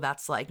like, oh,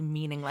 that's like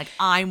meaning like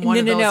I'm one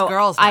of those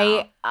girls now.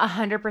 I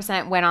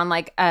 100% went on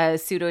like a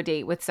pseudo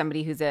date with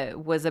somebody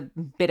was a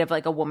bit of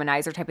like a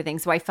womanizer type of thing,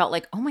 so I felt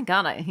like, oh my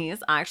god, he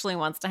actually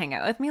wants to hang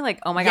out with me, like,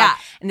 oh my god.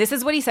 And this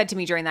is what he said to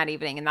me during that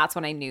evening, and that's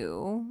when I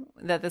knew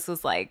that this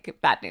was like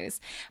bad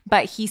news.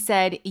 But he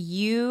said,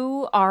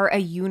 you are a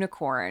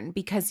unicorn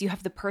because you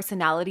have the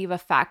personality of a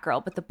fat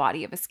girl but the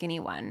body of a skinny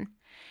one.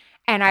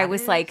 And I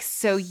was like,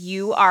 so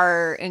you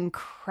are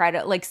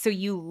incredible. Like, so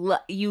you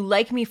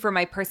like me for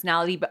my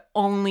personality, but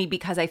only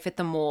because I fit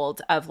the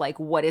mold of like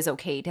what is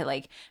okay to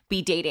like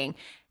be dating.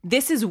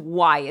 This is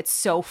why it's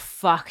so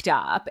fucked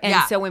up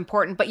and so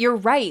important. But you're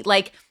right.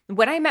 Like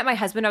when I met my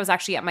husband, I was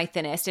actually at my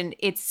thinnest, and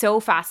it's so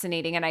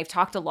fascinating. And I've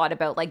talked a lot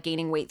about like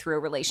gaining weight through a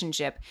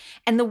relationship.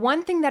 And the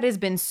one thing that has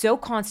been so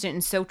constant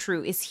and so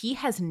true is he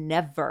has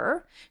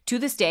never, to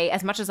this day,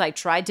 as much as I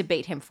tried to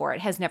bait him for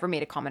it, has never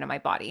made a comment on my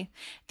body.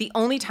 The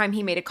only time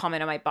he made a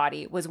comment on my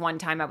body was one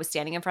time I was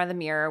standing in front of the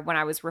mirror when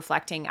I was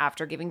reflecting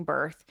after giving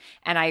birth.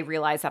 And I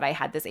realized that I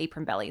had this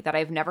apron belly that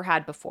I've never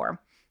had before.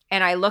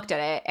 And I looked at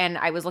it and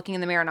I was looking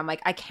in the mirror and I'm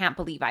like, I can't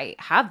believe I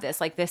have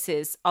this. Like, this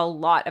is a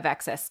lot of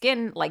excess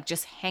skin, like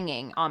just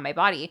hanging on my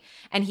body.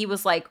 And he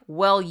was like,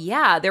 well,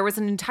 yeah, there was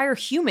an entire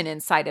human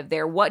inside of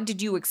there. What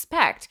did you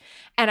expect?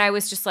 And I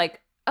was just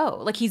like, oh,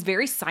 like he's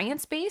very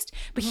science-based,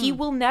 but he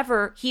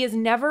is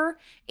never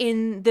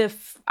in the,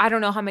 I don't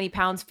know how many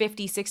pounds,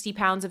 50, 60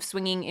 pounds of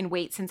swinging in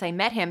weight since I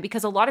met him,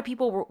 because a lot of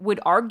people would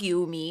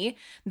argue me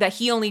that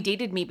he only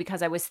dated me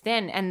because I was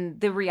thin. And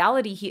the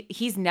reality,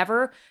 he's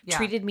never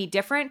treated me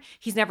different.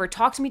 He's never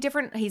talked to me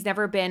different. He's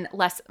never been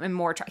less and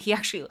more. He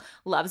actually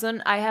loves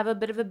when I have a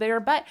bit of a bigger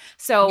butt.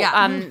 So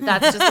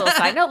that's just a little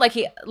side note. Like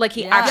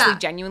he actually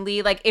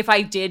genuinely, like if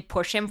I did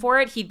push him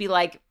for it, he'd be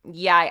like,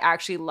 yeah, I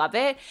actually love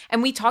it.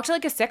 And we talked to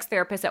like a sex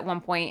therapist at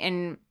one point,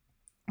 and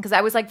because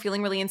I was like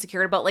feeling really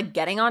insecure about like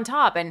getting on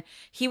top, and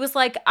he was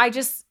like, I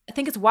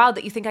think it's wild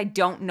that you think I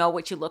don't know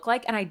what you look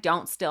like, and I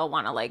don't still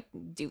want to like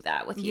do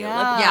that with you.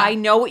 I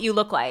know what you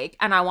look like,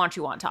 and I want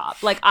you on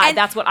top. Like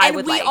that's what I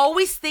would like. And we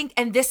always think,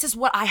 and this is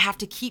what I have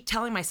to keep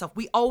telling myself,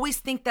 we always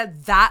think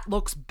that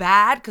looks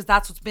bad because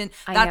that's what's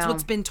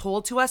been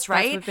told to us,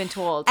 right? That's what's been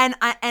told. And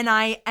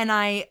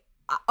I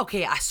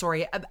okay,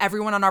 sorry,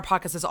 everyone on our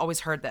podcast has always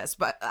heard this,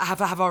 but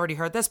have already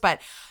heard this,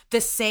 but the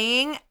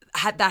saying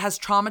that has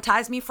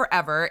traumatized me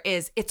forever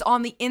is it's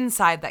on the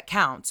inside that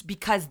counts,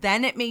 because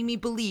then it made me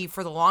believe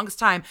for the longest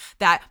time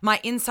that my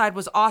inside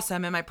was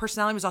awesome and my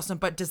personality was awesome,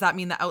 but does that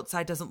mean the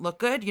outside doesn't look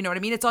good? You know what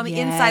I mean? It's on the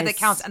inside that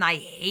counts. And I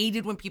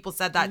hated when people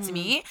said that to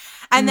me.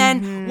 And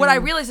then what I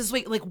realized is,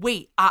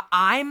 wait,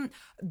 I'm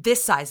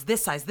this size,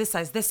 this size, this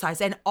size, this size,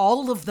 and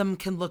all of them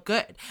can look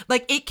good.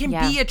 Like it can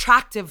be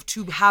attractive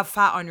to have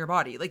fat on your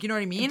body. Like, you know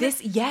what I mean?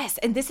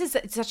 And this is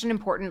such an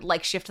important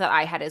like shift that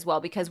I had as well,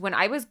 because when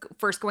I was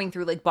first going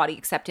through like body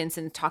acceptance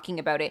and talking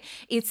about it,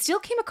 it still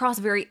came across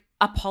very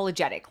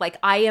apologetic. Like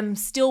I am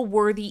still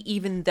worthy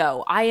even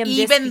though I am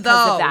this because of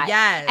that.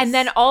 Yes. And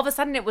then all of a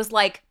sudden it was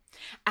like,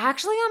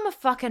 actually, I'm a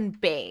fucking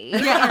babe.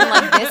 And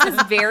like, this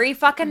is very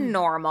fucking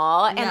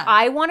normal. And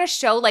I want to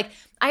show, like,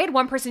 I had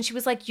one person, she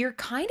was like, you're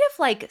kind of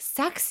like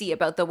sexy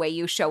about the way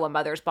you show a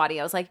mother's body.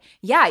 I was like,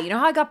 yeah, you know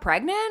how I got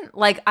pregnant?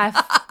 Like, I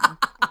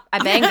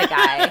banged a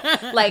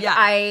guy. Like,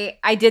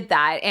 I did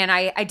that. And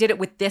I did it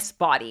with this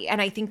body.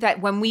 And I think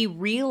that when we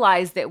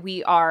realize that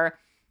we are,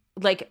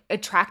 like,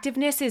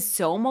 attractiveness is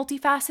so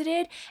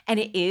multifaceted, and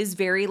it is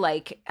very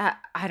like,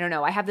 I don't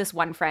know. I have this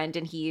one friend,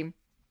 and he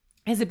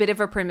is a bit of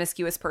a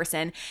promiscuous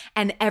person,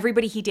 and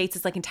everybody he dates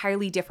is like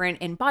entirely different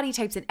in body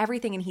types and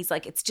everything. And he's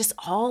like, it's just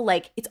all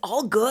like, it's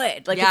all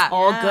good. Like it's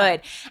all good.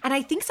 And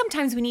I think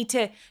sometimes we need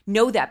to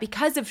know that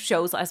because of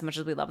shows, as much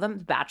as we love them,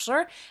 The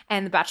Bachelor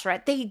and The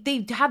Bachelorette,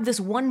 they have this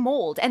one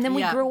mold. And then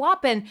we grew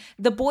up, and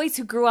the boys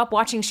who grew up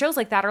watching shows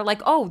like that are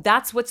like, oh,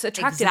 that's what's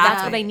attractive. Exactly.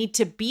 That's what I need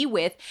to be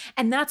with.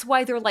 And that's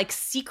why they're like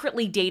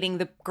secretly dating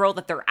the girl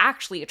that they're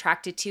actually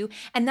attracted to.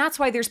 And that's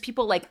why there's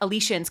people like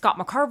Alicia and Scott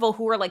McCarville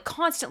who are like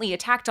constantly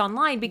attacked online,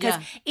 because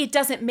it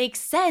doesn't make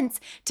sense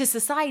to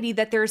society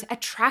that there's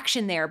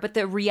attraction there. But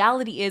the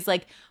reality is,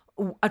 like,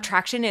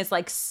 attraction is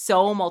like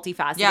so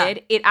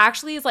multifaceted. It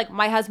actually is like,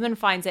 my husband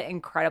finds it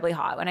incredibly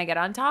hot when I get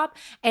on top.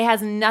 It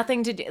has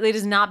nothing to do, it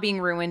is not being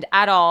ruined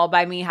at all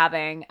by me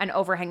having an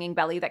overhanging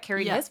belly that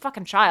carried his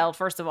fucking child,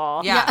 first of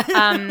all.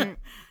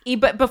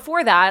 But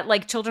before that,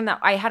 like, children, that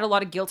I had a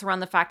lot of guilt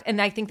around the fact,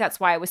 and I think that's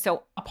why I was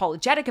so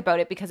apologetic about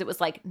it, because it was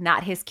like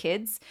not his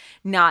kids,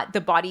 not the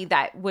body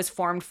that was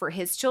formed for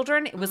his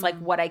children. It was like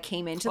what I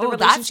came into the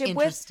relationship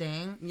with.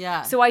 Interesting.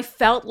 Yeah. So I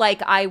felt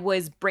like I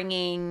was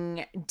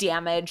bringing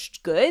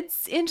damaged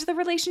goods into the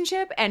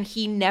relationship, and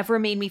he never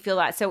made me feel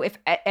that. So if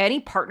any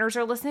partners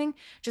are listening,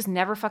 just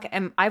never fucking.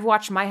 And I've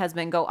watched my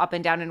husband go up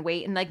and down in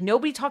weight, and like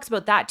nobody talks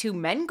about that too.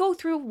 Men go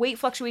through weight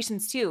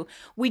fluctuations too.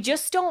 We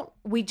just don't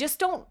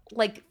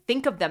like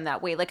think of them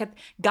that way. Like,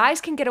 guys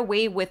can get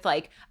away with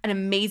like an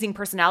amazing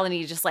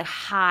personality, just like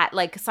hot,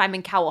 like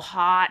Simon Cowell,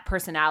 hot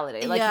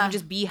personality. Like, you can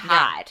just be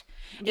hot.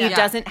 It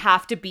doesn't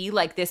have to be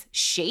like this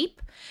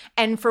shape.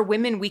 And for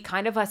women, we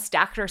kind of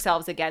stacked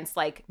ourselves against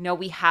like, no,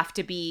 we have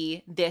to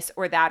be this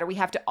or that, or we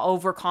have to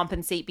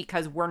overcompensate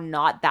because we're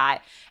not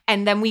that.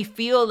 And then we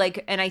feel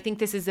like, and I think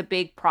this is a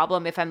big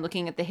problem if I'm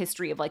looking at the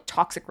history of like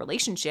toxic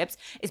relationships,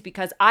 is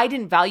because I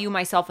didn't value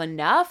myself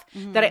enough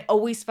that I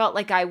always felt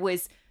like I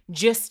was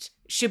just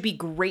should be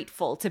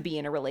grateful to be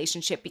in a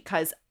relationship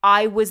because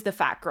I was the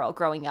fat girl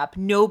growing up.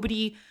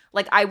 Nobody,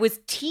 like, I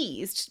was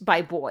teased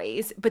by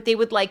boys, but they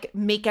would like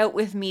make out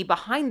with me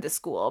behind the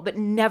school, but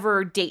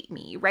never date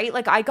me, right?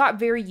 Like, I got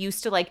very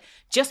used to like,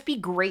 just be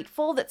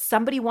grateful that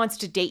somebody wants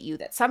to date you,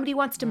 that somebody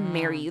wants to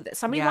marry you, that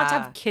somebody wants to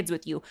have kids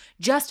with you.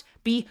 Just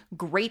be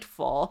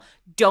grateful.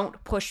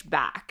 Don't push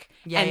back.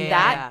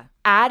 That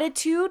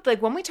attitude,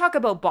 like when we talk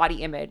about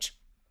body image,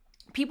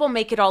 people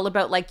make it all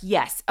about like,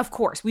 yes, of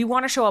course, we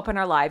want to show up in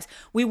our lives.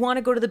 We want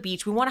to go to the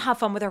beach. We want to have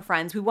fun with our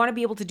friends. We want to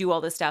be able to do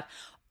all this stuff.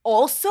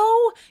 also,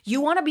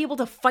 you want to be able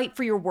to fight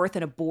for your worth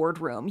in a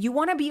boardroom. You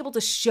want to be able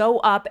to show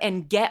up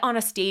and get on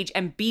a stage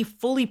and be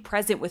fully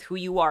present with who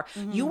you are.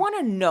 You want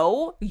to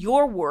know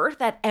your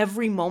worth at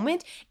every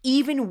moment,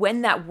 even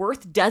when that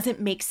worth doesn't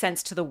make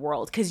sense to the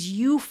world, because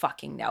you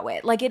fucking know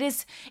it. Like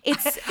it's I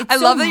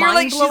so love that you're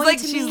like,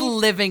 she's me.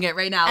 living it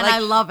right now. And like, I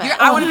love it.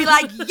 I want to be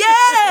like,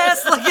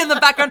 yes, like in the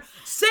background,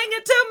 sing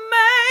it to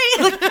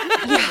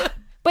me. Like,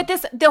 But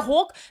the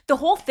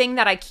whole thing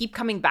that I keep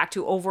coming back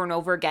to over and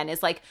over again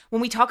is like,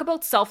 when we talk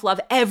about self-love,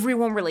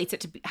 everyone relates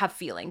it to have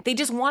feeling. They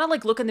just want to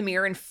like look in the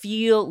mirror and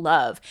feel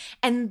love.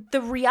 And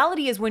the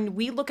reality is, when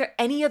we look at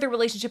any other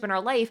relationship in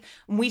our life,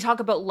 when we talk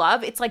about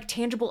love, it's like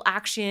tangible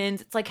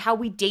actions. It's like how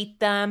we date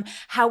them,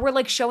 how we're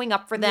like showing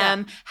up for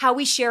them, how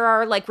we share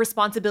our like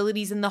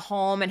responsibilities in the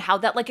home, and how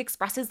that like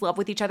expresses love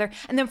with each other.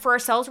 And then for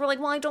ourselves, we're like,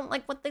 well, I don't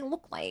like what they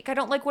look like. I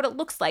don't like what it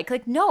looks like.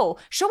 Like, no,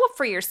 show up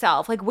for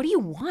yourself. Like, what do you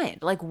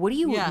want? Like, what do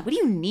you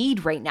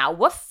need right now?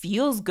 What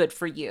feels good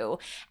for you?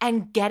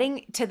 And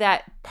getting to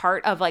that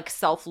part of like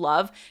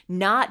self-love,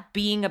 not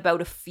being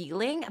about a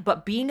feeling,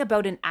 but being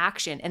about an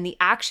action. And the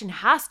action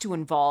has to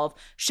involve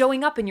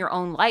showing up in your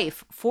own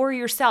life for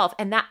yourself.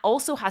 And that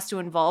also has to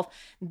involve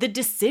the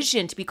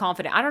decision to be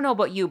confident. I don't know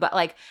about you, but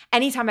like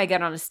anytime I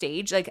get on a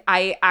stage, like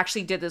I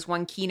actually did this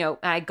one keynote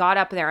and I got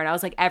up there and I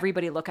was like,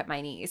 everybody look at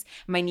my knees.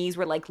 My knees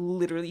were like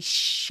literally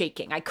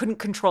shaking. I couldn't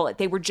control it.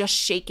 They were just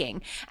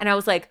shaking. And I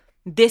was like,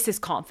 this is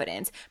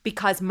confidence,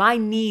 because my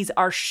knees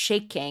are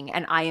shaking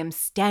and I am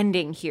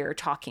standing here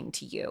talking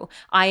to you.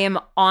 I am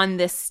on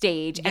this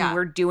stage and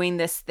we're doing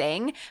this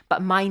thing,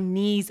 but my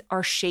knees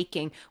are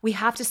shaking. We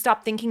have to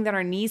stop thinking that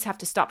our knees have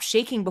to stop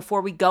shaking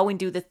before we go and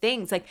do the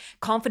things. Like,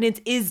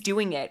 confidence is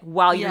doing it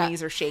while your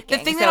knees are shaking.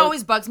 The thing that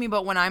always bugs me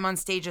about when I'm on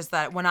stage is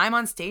that when I'm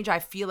on stage, I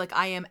feel like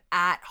I am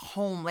at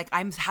home. Like,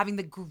 I'm having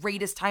the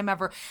greatest time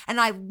ever and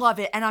I love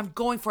it and I'm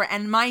going for it.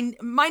 And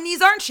my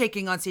knees aren't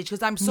shaking on stage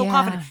because I'm so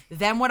confident.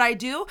 Then what I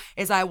do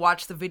is I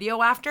watch the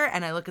video after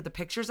and I look at the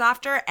pictures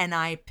after and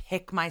I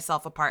pick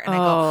myself apart and I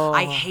go,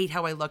 I hate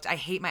how I looked. I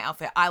hate my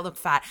outfit. I look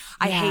fat.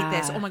 I hate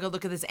this. Oh my God,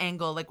 look at this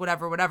angle, like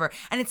whatever.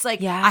 And it's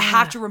like, I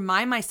have to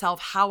remind myself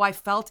how I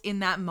felt in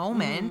that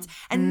moment,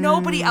 and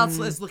nobody else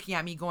is looking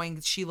at me going,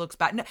 she looks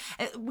bad. No,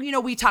 you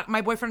know,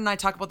 my boyfriend and I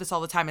talk about this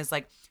all the time. Is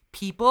like,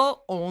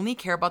 people only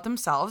care about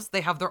themselves.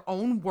 They have their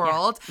own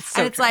world.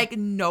 And it's like,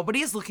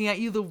 nobody is looking at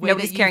you the way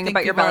nobody's that you caring think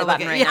about your belly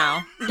button right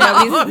now.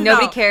 No,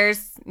 nobody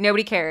cares.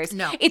 Nobody cares.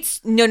 No.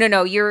 It's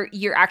no.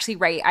 You're actually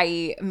right.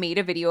 I made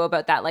a video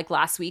about that like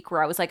last week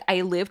where I was like,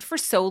 I lived for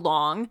so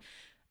long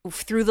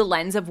through the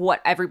lens of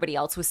what everybody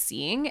else was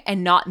seeing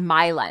and not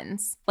my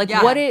lens. Like,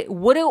 what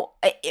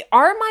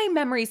are my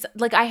memories?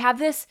 Like, I have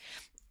this,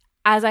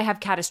 as I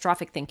have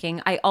catastrophic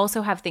thinking, I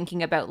also have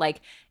thinking about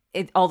like,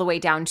 it all the way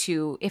down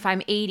to, if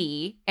I'm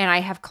 80 and I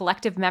have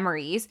collective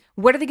memories,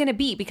 what are they going to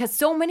be? Because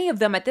so many of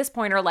them at this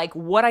point are like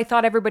what I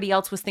thought everybody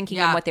else was thinking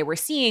and what they were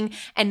seeing,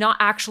 and not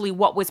actually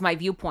what was my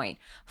viewpoint.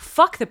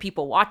 Fuck the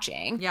people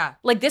watching. Yeah.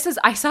 Like,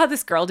 I saw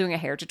this girl doing a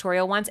hair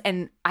tutorial once,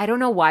 and I don't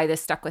know why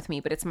this stuck with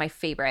me, but it's my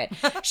favorite.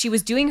 She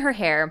was doing her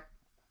hair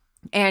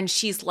and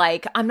she's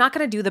like, I'm not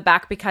going to do the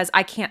back because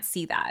I can't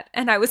see that.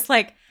 And I was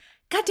like,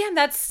 God damn,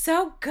 that's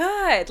so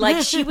good.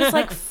 Like, she was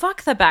like,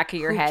 fuck the back of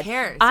your head. Who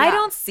cares? I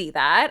don't see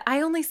that.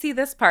 I only see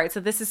this part. So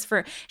this is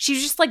for,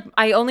 she's just like,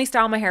 I only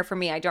style my hair for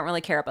me. I don't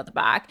really care about the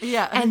back.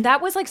 Yeah. And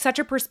that was like such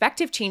a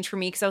perspective change for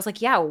me, because I was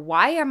like, yeah,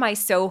 why am I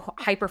so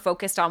hyper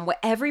focused on what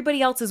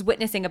everybody else is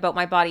witnessing about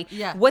my body?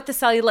 Yeah. What the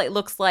cellulite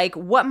looks like,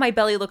 what my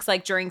belly looks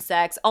like during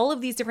sex, all of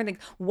these different things.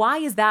 Why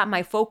is that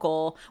my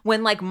focal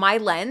when like my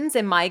lens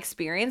and my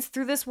experience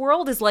through this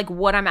world is like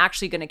what I'm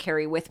actually going to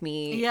carry with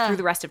me through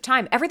the rest of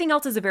time? Everything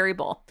else is a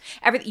variable.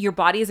 Your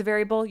body is a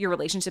variable. Your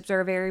relationships are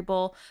a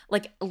variable.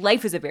 Like,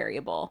 life is a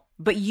variable,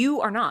 but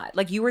you are not.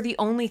 Like, you are the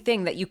only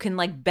thing that you can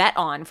like bet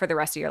on for the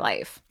rest of your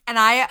life. And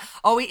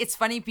it's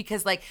funny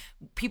because like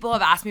people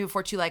have asked me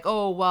before too, like,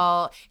 oh,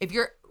 well, if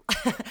you're,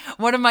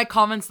 one of my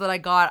comments that I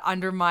got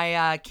under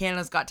my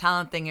Canada's Got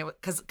Talent thing,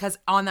 because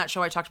on that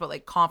show I talked about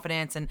like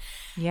confidence, and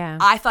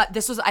I thought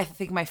this was, I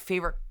think, my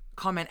favorite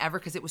comment ever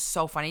because it was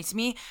so funny to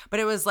me. But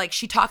it was like,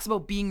 she talks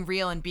about being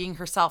real and being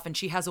herself, and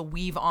she has a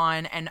weave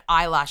on and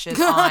eyelashes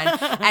on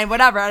and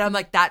whatever, and I'm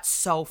like, that's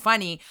so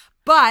funny.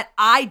 But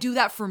I do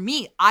that for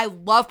me. I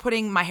love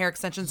putting my hair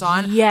extensions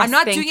on. Yes, I'm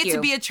not doing it to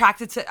be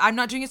attracted to. I'm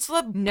not doing it so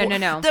that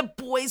No. the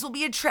boys will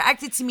be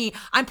attracted to me.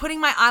 I'm putting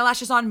my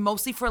eyelashes on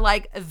mostly for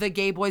like the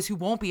gay boys who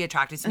won't be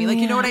attracted to me. Like,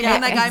 you know what I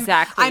mean? Like,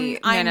 exactly.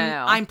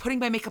 I'm putting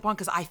my makeup on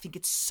because I think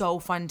it's so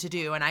fun to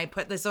do, and I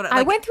put this sort of. Like,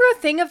 I went through a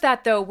thing of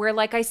that though, where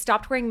like I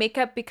stopped wearing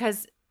makeup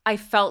because I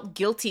felt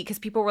guilty because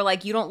people were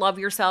like, you don't love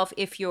yourself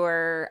if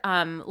you're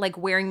like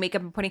wearing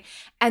makeup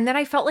and then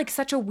I felt like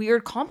such a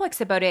weird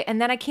complex about it. And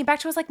then I came back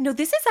to, I was like, no,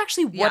 this is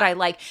actually what I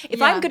like. If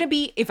I'm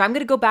going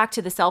to go back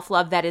to the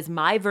self-love that is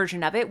my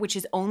version of it, which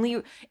is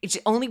only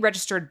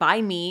registered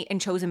by me and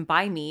chosen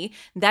by me,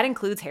 that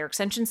includes hair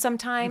extensions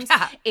sometimes.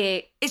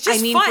 Yeah. It's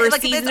just fun. For a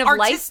like, season it's of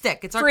artistic.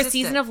 life, It's for artistic. a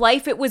season of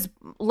life, it was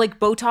like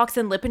Botox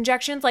and lip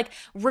injections. Like,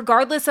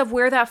 regardless of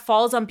where that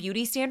falls on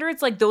beauty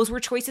standards, like those were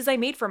choices I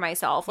made for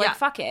myself. Like,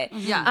 fuck it.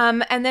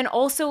 Yeah. And then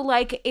also,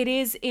 like,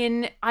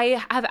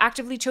 I have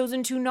actively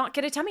chosen to not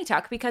get a tummy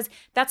tuck because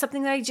that's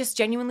something that I just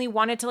genuinely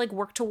wanted to like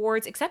work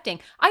towards accepting.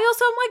 I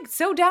also am like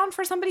so down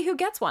for somebody who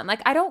gets one.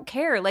 Like, I don't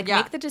care. Like,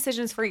 make the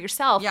decisions for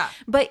yourself. Yeah.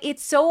 But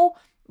it's so,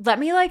 let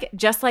me like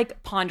just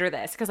like ponder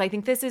this because I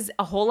think this is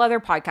a whole other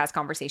podcast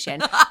conversation,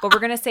 but we're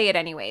going to say it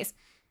anyways.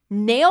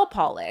 Nail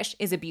polish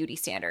is a beauty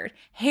standard.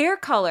 Hair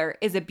color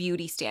is a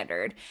beauty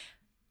standard.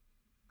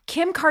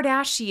 Kim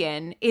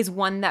Kardashian is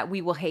one that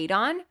we will hate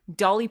on.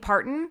 Dolly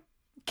Parton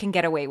can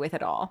get away with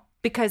it all.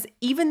 Because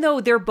even though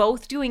they're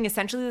both doing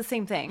essentially the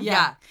same thing,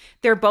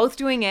 they're both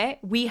doing it.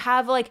 We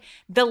have like,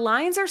 the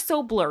lines are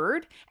so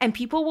blurred and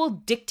people will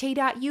dictate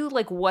at you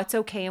like what's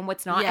okay and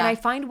what's not. And I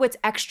find what's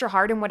extra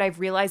hard and what I've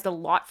realized a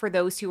lot for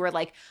those who are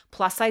like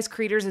plus size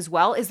creators as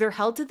well is they're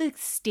held to the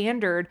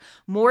standard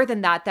more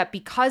than that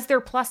because they're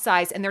plus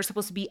size and they're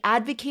supposed to be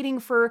advocating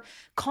for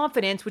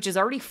confidence, which is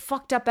already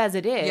fucked up as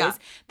it is,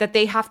 that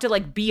they have to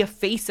like be a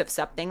face of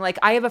something. Like,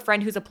 I have a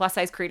friend who's a plus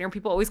size creator and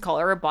people always call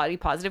her a body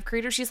positive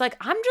creator. She's like,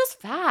 I'm just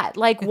fat.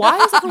 Like, why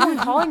is everyone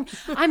calling?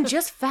 I'm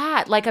just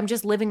fat. Like, I'm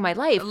just living my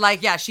life.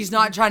 Like, yeah, she's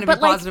not trying to be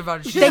positive about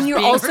it. She's then you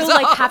being also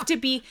herself. like have to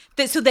be.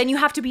 So then you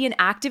have to be an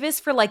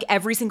activist for like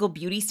every single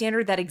beauty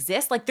standard that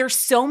exists. Like, there's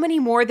so many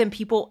more than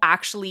people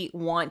actually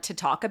want to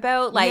talk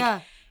about.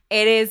 Like.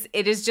 It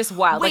is just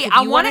wild. Wait, like, if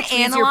I you want wanna to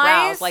choose your brows,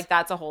 analyze like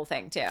that's a whole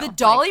thing too. The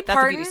Dolly like, Parton,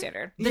 that's a beauty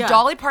standard. the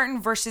Dolly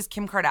Parton versus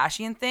Kim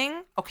Kardashian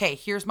thing. Okay,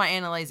 here's my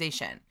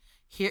analyzation.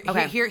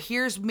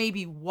 Here's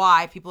maybe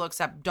why people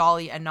accept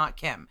Dolly and not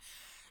Kim.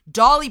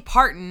 Dolly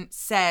Parton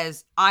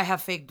says, I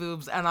have fake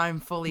boobs and I'm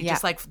fully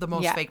just like the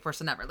most fake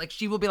person ever. Like,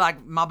 she will be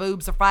like, my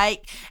boobs are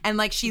fake. And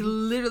like, she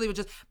literally would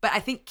just, but I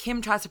think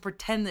Kim tries to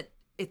pretend that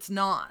it's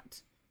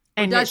not.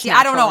 And does it's she?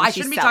 I don't know. natural and I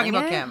shouldn't be talking about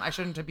selling it? Kim. I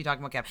shouldn't be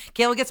talking about Kim.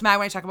 Kayla gets mad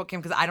when I talk about Kim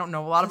because I don't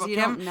know a lot about you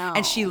Kim. don't know.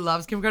 And she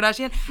loves Kim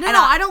Kardashian. No, and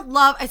I don't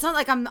love. It's not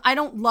like I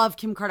don't love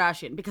Kim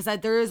Kardashian because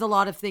there is a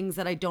lot of things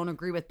that I don't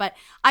agree with. But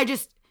I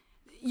just,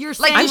 you're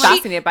saying I'm Does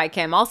fascinated by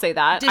Kim. I'll say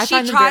that. I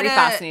find them very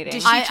fascinating.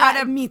 Does she try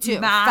to me too.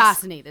 mask,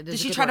 Fascinated. Does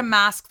she try to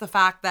mask the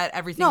fact that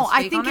everything's No,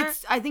 I fake think on her?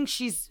 I think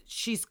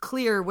she's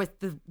clear with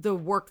the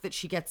work that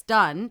she gets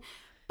done,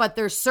 but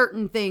there's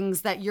certain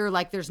things that you're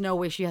like, there's no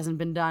way she hasn't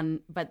been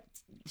done, but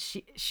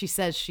she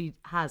says she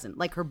hasn't,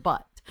 like her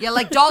butt. Yeah,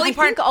 like Dolly I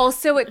Parton. think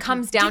also it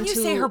comes down Didn't you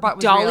to say her butt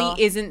was Dolly real?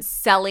 isn't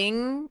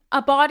selling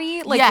a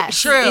body. Like, Yes,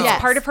 she, true. it's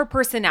Yes. part of her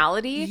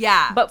personality.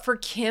 Yeah. But for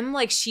Kim,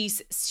 like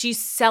she's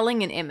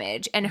selling an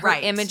image, and her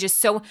Right. image is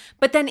so.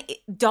 But then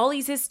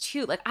Dolly's is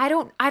too. Like, I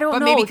don't But know.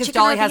 maybe because Chicken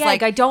or Dolly the has egg,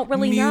 like I don't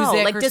really music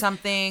know. Like, or does-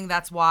 something.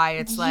 That's why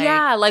it's like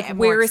yeah, like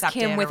more where is accepted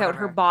Kim or without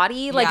her whatever.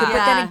 body? Like, Yeah.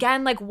 but then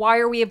again, like why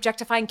are we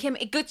objectifying Kim?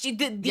 It goes,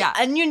 the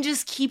onion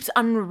just keeps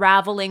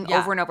unraveling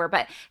over and over.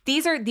 But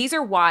these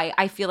are why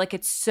I feel like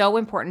it's so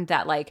important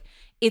that like.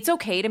 It's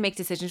okay to make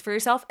decisions for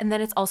yourself, and then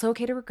it's also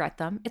okay to regret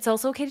them. It's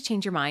also okay to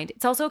change your mind.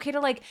 It's also okay to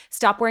like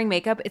stop wearing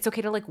makeup. It's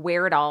okay to like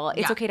wear it all.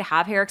 It's okay to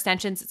have hair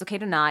extensions. It's okay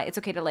to not. It's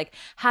okay to like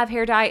have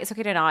hair dye. It's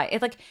okay to not.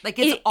 It's like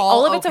it's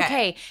all of it's okay.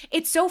 okay.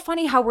 It's so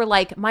funny how we're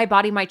like, my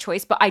body, my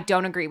choice, but I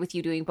don't agree with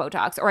you doing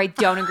Botox, or I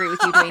don't agree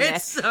with you doing It's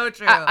this. so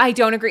true. I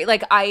don't agree.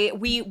 Like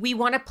we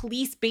want to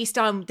police based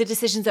on the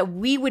decisions that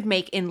we would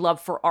make in love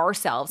for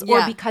ourselves, or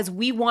Yeah. because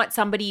we want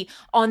somebody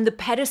on the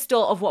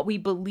pedestal of what we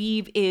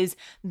believe is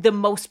the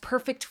most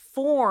perfect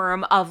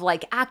form of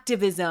like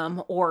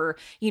activism or,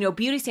 you know,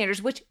 beauty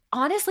standards, which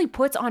honestly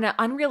puts on an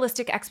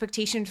unrealistic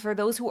expectation for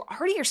those who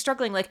already are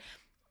struggling. Like,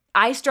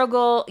 I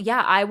struggle.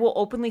 Yeah, I will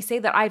openly say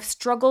that I've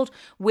struggled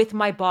with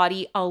my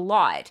body a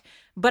lot.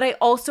 But I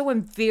also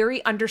am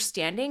very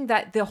understanding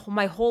that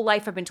my whole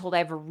life I've been told I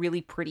have a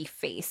really pretty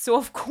face. So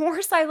of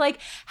course I like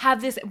have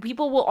this,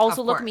 people will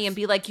also look at me and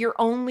be like, you're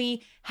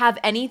only have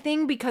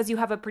anything because you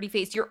have a pretty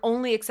face. You're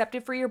only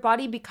accepted for your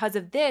body because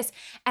of this.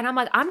 And I'm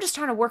like, I'm just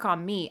trying to work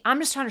on me.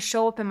 I'm just trying to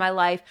show up in my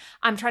life.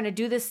 I'm trying to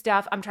do this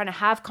stuff. I'm trying to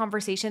have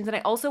conversations. And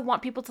I also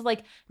want people to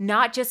like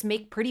not just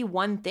make pretty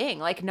one thing,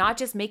 like not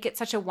just make it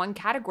such a one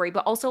category,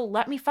 but also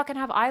let me fucking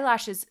have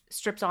eyelashes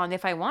strips on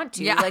if I want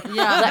to. Like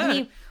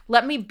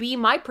let me be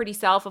my pretty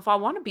self if I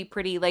want to be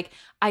pretty. Like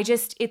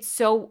it's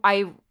so,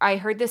 I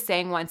heard this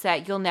saying once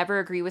that you'll never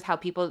agree with how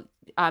people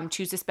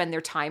choose to spend their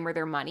time or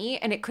their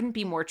money. And it couldn't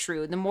be more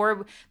true.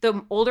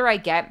 The older I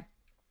get,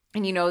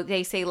 and, you know,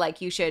 they say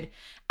like you should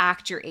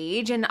act your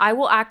age, and I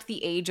will act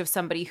the age of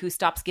somebody who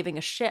stops giving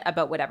a shit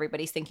about what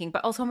everybody's thinking,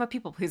 but also I'm a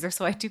people pleaser,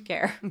 so I do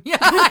care. Yeah,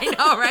 I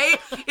know,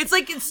 right? It's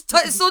like it's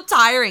so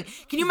tiring.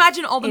 Can you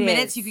imagine all the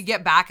minutes you could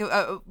get back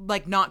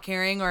like not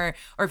caring, or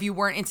if you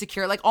weren't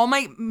insecure? Like all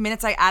my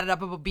minutes I added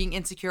up about being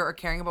insecure or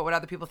caring about what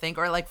other people think,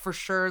 or like for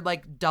sure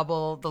like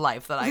double the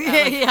life that I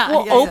have.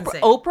 Like, well,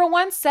 Oprah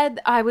once said,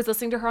 I was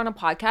listening to her on a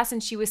podcast,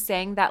 and she was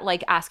saying that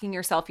like asking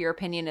yourself your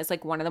opinion is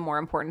like one of the more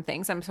important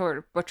things. I'm sort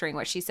of butchering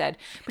what she said,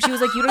 but she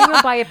was like, you don't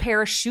even buy a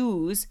pair of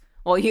shoes.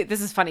 Well, this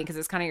is funny because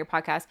it's kind of your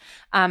podcast.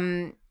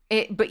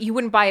 But you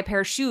wouldn't buy a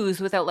pair of shoes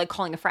without like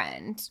calling a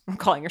friend,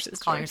 calling your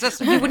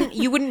sister.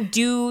 You wouldn't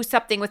do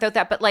something without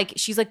that. But like,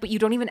 she's like, but you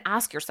don't even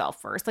ask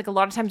yourself first. Like a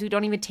lot of times we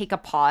don't even take a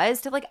pause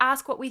to like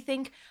ask what we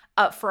think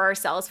for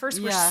ourselves first.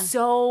 We're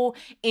so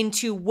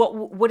into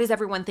what does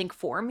everyone think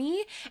for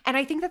me? And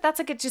I think that that's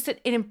like just an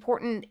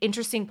important,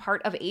 interesting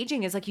part of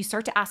aging is like you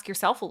start to ask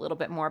yourself a little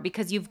bit more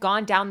because you've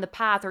gone down the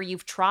path or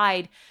you've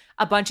tried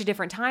a bunch of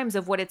different times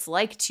of what it's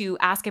like to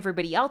ask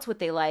everybody else what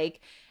they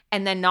like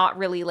and then not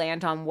really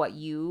land on what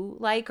you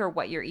like or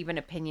what your even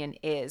opinion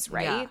is,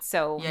 right? Yeah.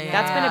 So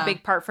that's been a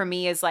big part for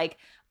me is like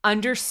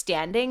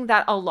understanding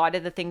that a lot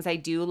of the things I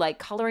do, like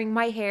coloring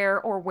my hair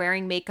or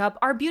wearing makeup,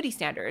 are beauty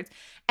standards.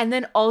 And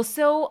then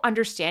also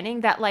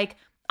understanding that like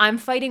I'm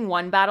fighting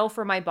one battle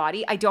for my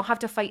body. I don't have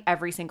to fight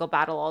every single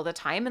battle all the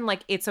time. And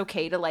like it's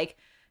okay to like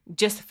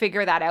just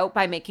figure that out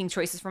by making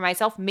choices for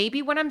myself. Maybe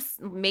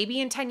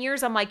in 10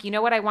 years, I'm like, you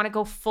know what? I want to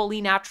go fully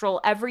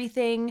natural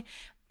everything.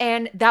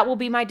 And that will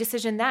be my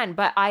decision then.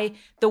 But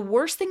the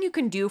worst thing you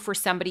can do for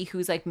somebody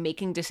who's like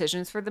making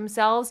decisions for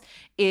themselves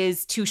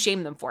is to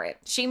shame them for it.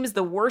 Shame is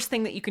the worst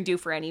thing that you can do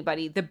for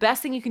anybody. The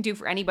best thing you can do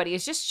for anybody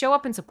is just show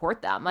up and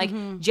support them. Like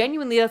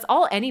genuinely, that's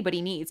all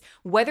anybody needs.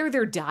 Whether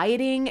they're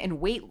dieting and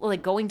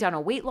going down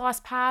a weight loss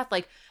path,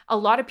 like a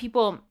lot of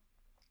people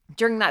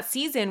during that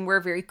season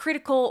were very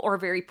critical or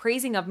very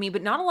praising of me,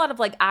 but not a lot of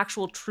like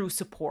actual true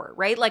support,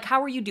 right? Like,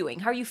 how are you doing?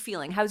 How are you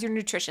feeling? How's your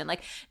nutrition?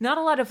 Like not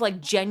a lot of like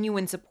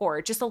genuine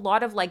support, just a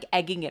lot of like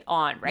egging it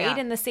on, right? Yeah.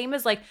 And the same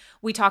as like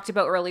we talked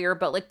about earlier,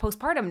 but like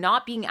postpartum,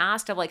 not being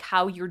asked of like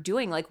how you're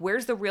doing, like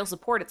where's the real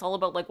support? It's all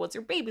about like, what's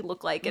your baby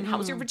look like? And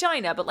how's your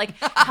vagina? But like,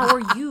 how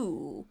are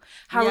you?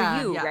 How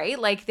are you? Right?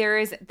 Like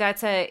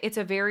it's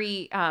a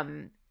very,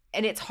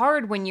 and it's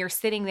hard when you're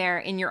sitting there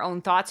in your own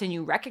thoughts and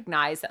you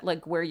recognize that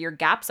like where your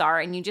gaps are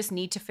and you just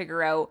need to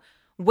figure out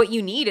what you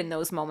need in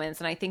those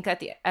moments. And I think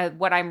that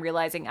what I'm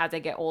realizing as I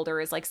get older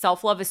is like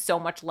self-love is so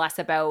much less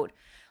about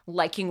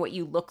liking what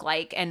you look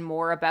like and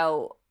more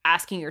about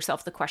asking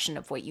yourself the question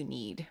of what you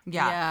need.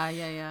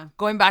 Yeah.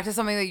 Going back to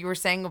something that you were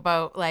saying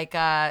about like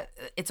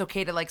it's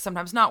okay to like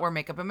sometimes not wear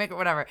makeup and makeup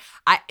whatever.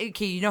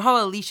 You know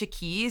how Alicia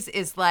Keys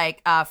is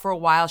like for a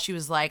while she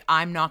was like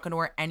I'm not going to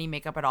wear any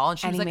makeup at all, and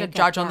she was like a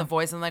judge on The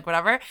Voice and like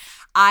whatever.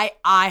 I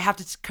have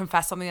to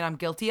confess something that I'm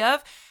guilty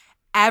of.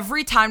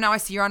 Every time now I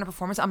see her on a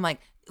performance, I'm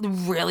like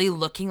really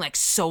looking like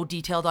so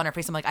detailed on her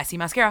face. I'm like, I see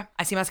mascara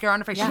on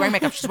her face. She's wearing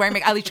makeup.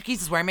 Alicia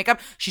Keys is wearing makeup.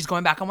 She's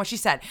going back on what she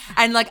said.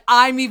 And like,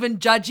 I'm even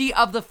judgy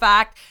of the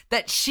fact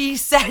that she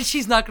said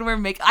she's not going to wear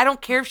makeup. I don't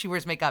care if she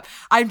wears makeup.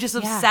 I'm just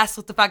obsessed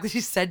with the fact that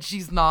she said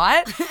she's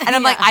not. And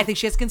I'm like, I think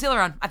she has concealer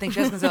on.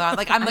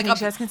 Like, I'm I'm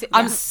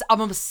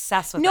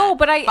obsessed with No, that.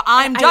 but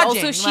I'm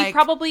judging. Also, she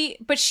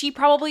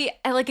probably,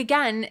 like,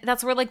 again,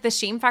 that's where like the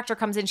shame factor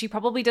comes in. She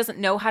probably doesn't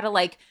know how to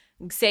like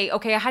say,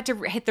 okay, I had to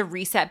hit the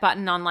reset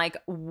button on like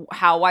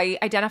how I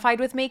identified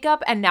with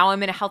makeup, and now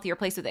I'm in a healthier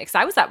place with it. Because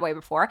I was that way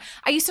before.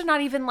 I used to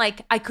not even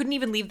like, I couldn't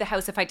even leave the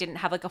house if I didn't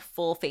have like a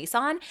full face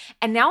on.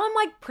 And now I'm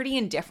like pretty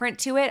indifferent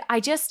to it.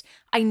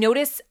 I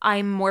notice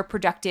I'm more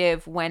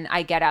productive when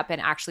I get up and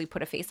actually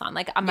put a face on.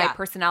 Like my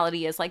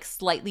personality is like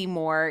slightly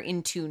more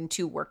in tune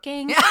to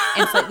working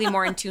and slightly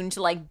more in tune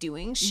to like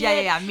doing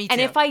shit. Yeah, me too.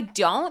 And if I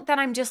don't, then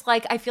I'm just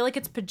like, I feel like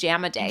it's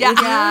pajama day.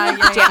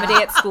 Pajama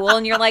day at school,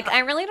 and you're like, I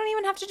really don't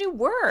even have to do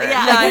work.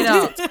 I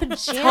know. It's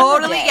pajama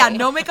totally day. Yeah,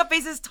 no makeup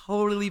face is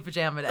totally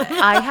pajama day.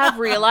 I have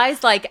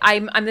realized like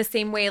I'm the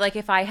same way. Like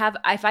if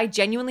I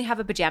genuinely have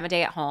a pajama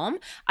day at home,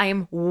 I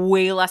am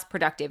way less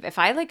productive. If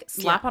I like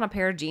slap on a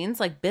pair of jeans,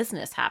 like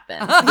business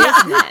happens.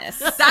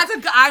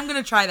 I'm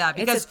gonna try that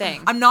because it's a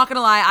thing. I'm not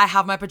gonna lie, I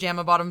have my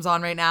pajama bottoms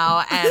on right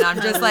now, and I'm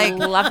just like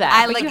love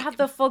that. But you have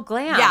the full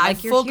glam. Yeah, like,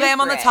 full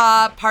glam on the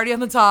top, party on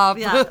the top,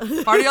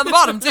 party on the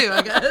bottom too,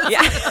 I guess.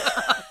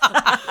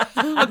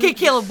 Yeah. Okay,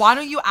 Kayla, why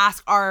don't you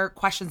ask our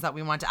questions that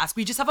we want to ask?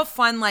 We just have a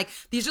fun, like,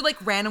 these are like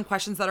random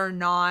questions that are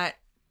not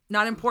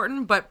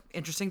important, but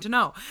interesting to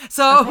know.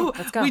 So okay,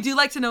 let's go. We do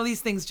like to know these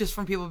things just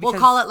from people. Because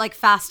We'll call it like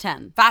Fast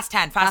 10. Fast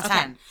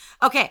 10.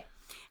 Okay.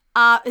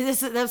 That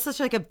was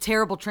such like a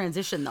terrible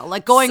transition though.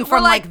 Like going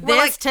from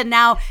this to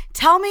now,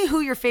 tell me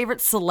who your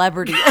favorite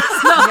celebrity is.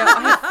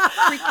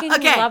 I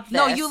freaking love this.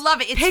 No, you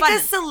love it. It's Pick fun. a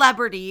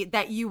celebrity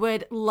that you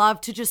would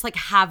love to just like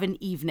have an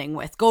evening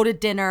with, go to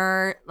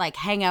dinner, like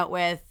hang out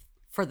with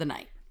for the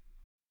night.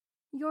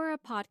 You're a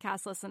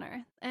podcast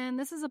listener, and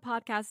this is a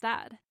podcast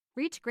ad.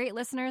 Reach great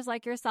listeners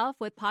like yourself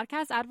with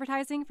podcast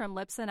advertising from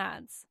Lips and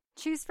Ads.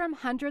 Choose from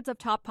hundreds of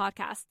top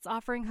podcasts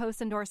offering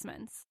host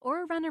endorsements,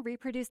 or run a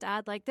reproduced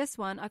ad like this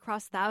one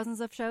across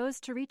thousands of shows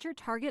to reach your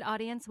target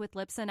audience with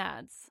Libsyn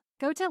Ads.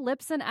 Go to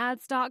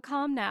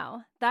libsynads.com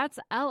now. That's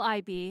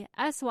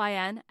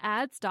LIBSYN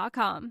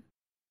ads.com.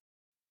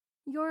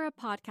 You're a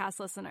podcast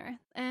listener,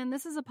 and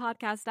this is a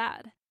podcast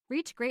ad.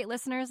 Reach great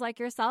listeners like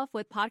yourself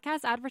with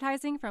podcast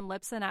advertising from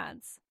Libsyn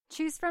Ads.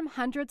 Choose from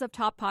hundreds of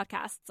top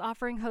podcasts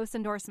offering host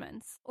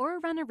endorsements, or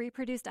run a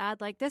reproduced ad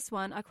like this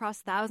one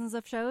across thousands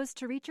of shows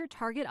to reach your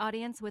target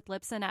audience with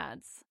Libsyn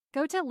Ads.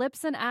 Go to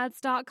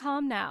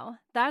libsynads.com now.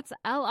 That's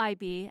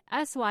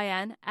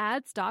LIBSYN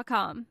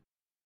ads.com.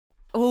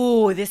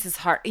 Oh, this is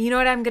hard. You know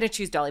what? I'm going to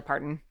choose Dolly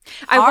Parton.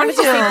 I wanted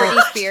to say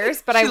Britney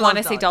Spears, but I want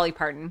to say Dolly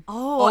Parton.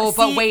 Oh,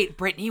 but wait,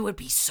 Britney would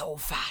be so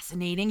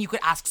fascinating. You could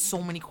ask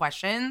so many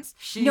questions.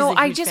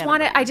 I just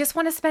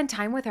want to spend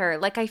time with her.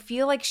 Like, I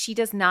feel like she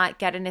does not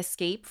get an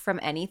escape from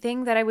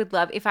anything that I would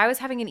love. If I was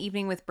having an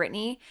evening with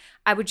Britney,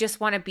 I would just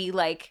want to be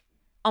like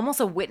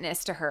almost a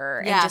witness to her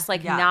and just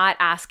like not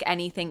ask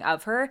anything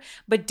of her.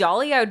 But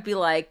Dolly, I would be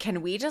like,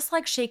 can we just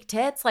like shake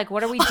tits? Like,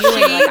 what are we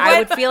doing? Like, I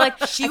would feel like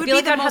she would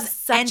be the I'd most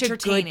have such a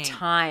good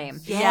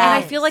time. Yes. And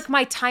I feel like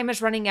my time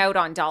is running out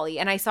on Dolly.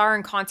 And I saw her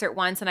in concert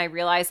once, and I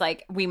realized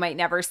like we might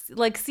never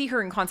like see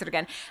her in concert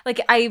again. Like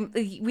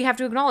we have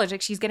to acknowledge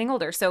like she's getting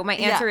older. So my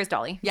answer is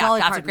Dolly. Yeah, Dolly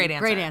that's Parton. a great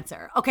answer. Great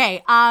answer.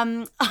 Okay.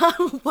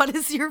 What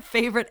is your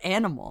favorite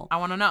animal? I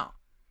want to know.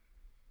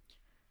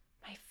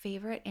 My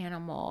favorite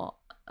animal.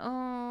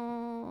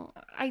 Oh,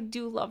 I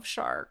do love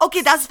sharks.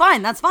 Okay, that's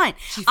fine. That's fine.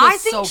 She feels I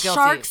think so guilty.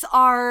 sharks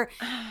are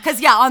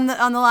because on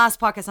the last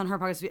podcast, on her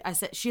podcast, I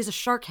said she has a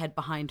shark head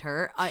behind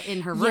her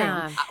in her room.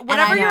 Yeah.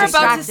 Whatever you're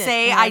about to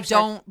say, I don't.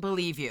 don't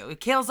believe you.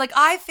 Kayla's like,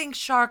 I think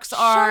sharks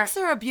are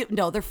A beauty.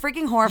 No, they're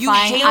freaking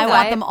horrifying. hate I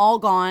want that. them all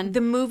gone.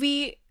 The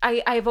movie,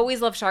 I've always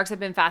loved sharks. I've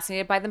been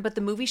fascinated by them. But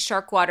the movie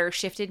Sharkwater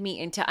shifted me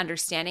into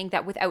understanding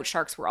that without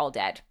sharks, we're all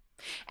dead.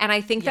 And I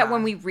think that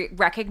when we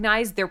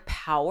recognize their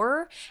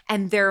power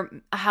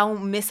and how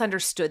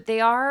misunderstood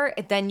they are,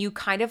 then you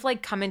kind of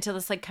like come into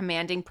this like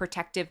commanding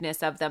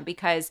protectiveness of them.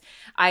 Because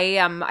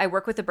I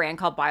work with a brand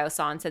called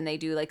Biossance, and they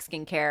do like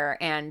skincare,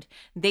 and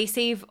they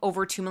save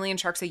over 2 million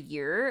sharks a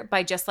year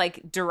by just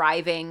like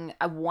deriving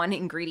one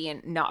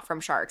ingredient not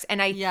from sharks.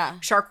 And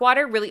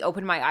Sharkwater really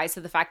opened my eyes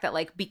to the fact that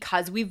like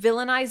because we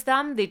villainize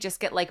them, they just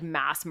get like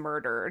mass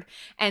murdered.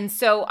 And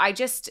so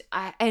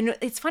and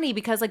it's funny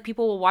because like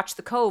people will watch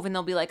The Cove and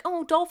they'll be like,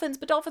 oh, dolphins,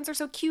 but dolphins are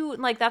so cute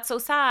and like that's so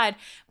sad.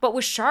 But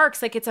with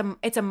sharks, like it's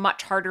a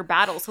much harder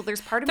battle. So there's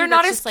part of They're me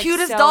not that's as just, cute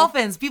like, as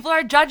dolphins. People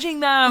are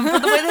judging them for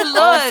the way they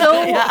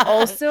look.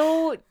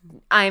 Also,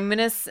 I'm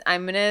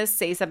gonna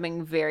say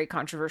something very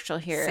controversial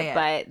here,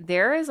 but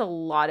there is a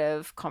lot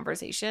of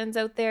conversations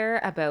out there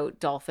about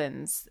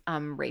dolphins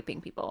raping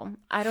people.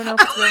 I don't know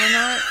if it's real or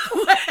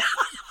not.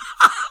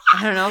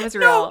 I don't know if it's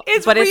real,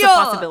 but real. It's a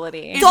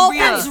possibility.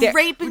 Dolphins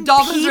raping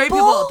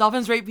people?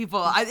 Dolphins rape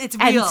people. It's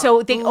real. And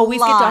so they always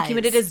get Lies.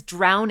 documented as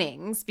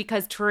drownings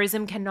because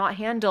tourism cannot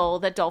handle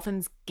that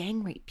dolphins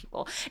gang rape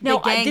people.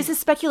 No, this is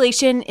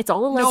speculation. It's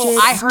all alleged. No,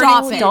 I heard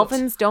Stop it.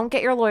 Dolphins don't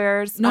get your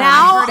lawyers.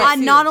 Now,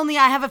 not only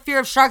I have a fear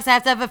of sharks, I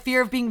have to have a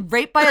fear of being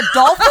raped by a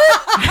dolphin.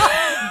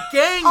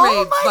 gang Oh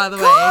rapes, my by the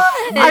God.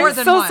 way. More I'm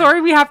than so one. sorry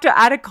we have to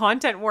add a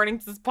content warning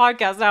to this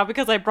podcast now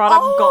because I brought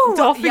up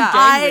dolphin gang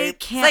I rape.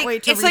 can't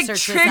wait to it's like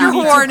research trigger this.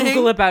 now. warning.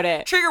 Google about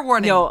it. Trigger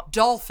warning. No.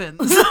 Dolphins.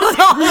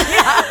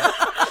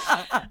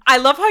 I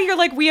love how you're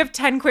like, we have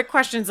 10 quick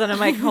questions, and I'm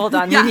like, hold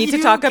on, we need to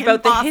you talk can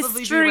about the possibly be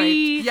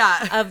history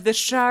raped. of the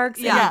sharks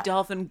and the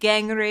dolphin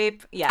gang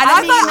rape. Yeah. And I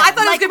thought it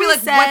was like gonna be we like,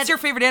 said- what's your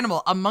favorite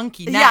animal? A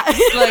monkey. Next.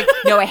 Like,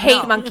 No, I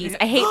hate monkeys.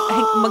 I hate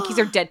monkeys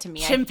are dead to me.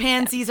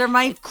 Chimpanzees are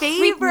my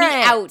Creep favorite.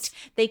 me out.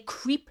 They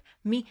creep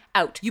me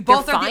out. You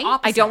both They're are the fine.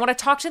 opposite. I don't want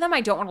to talk to them. I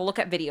don't want to look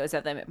at videos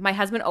of them. My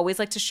husband always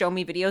liked to show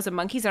me videos of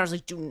monkeys, and I was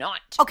like, do not.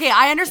 Okay,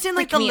 I understand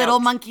like the me little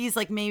out. monkeys,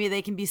 like maybe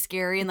they can be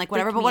scary and like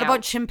whatever, Freak but me what out.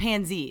 about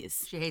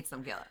chimpanzees? she hates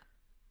them, Kayla.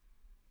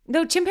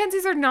 No,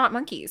 chimpanzees are not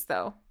monkeys,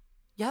 though.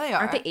 Yeah, they are.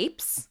 Aren't they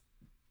apes?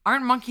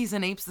 Aren't monkeys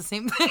and apes the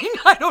same thing?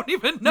 I don't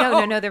even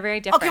know. No, they're very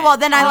different. Okay, well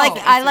then I like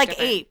Apes are different.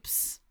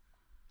 apes.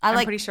 I I'm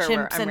like pretty sure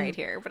chimps I'm and- right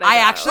here, but I don't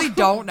know. actually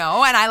don't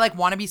know, and I like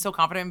want to be so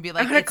confident and be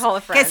like, I'm gonna call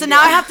a friend. Okay, so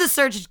now I have to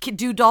search: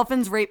 do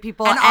dolphins rape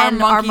people And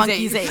and, are are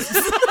monkeys monkeys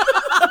apes?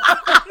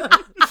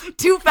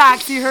 2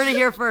 facts you heard it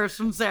here first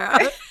from Sarah.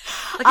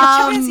 Like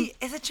a chimpanzee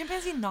is a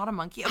chimpanzee not a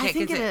monkey? Okay, I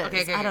think it is.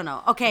 Okay, I don't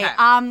know. Okay.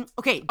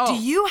 Okay. Do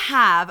you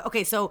have?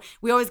 Okay, so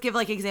we always give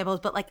like examples,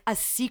 but like a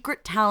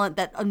secret talent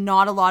that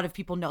not a lot of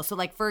people know. So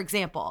like for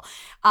example,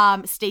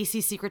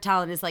 Stacey's secret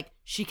talent is like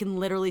she can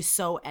literally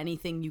sew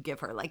anything you give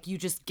her. Like you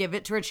just give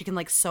it to her, and she can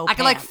like sew. I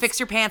can like pants. fix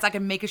your pants. I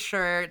can make a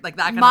shirt, like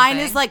that kind Mine of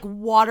thing. is like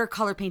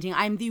watercolor painting.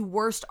 I'm the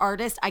worst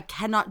artist. I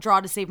cannot draw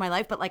to save my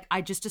life, but like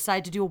I just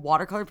decided to do a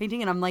watercolor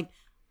painting, and I'm like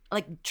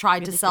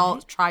tried to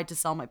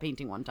sell my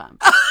painting one time.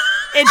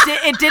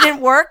 It didn't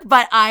work,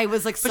 but I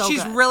was like, But so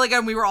she's good. really good,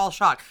 and we were all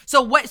shocked.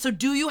 So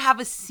do you have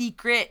a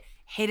secret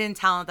hidden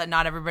talent that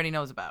not everybody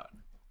knows about?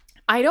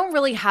 I don't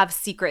really have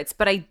secrets,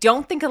 but I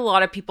don't think a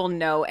lot of people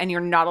know, and you're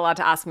not allowed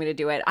to ask me to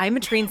do it. I'm a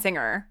trained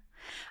singer.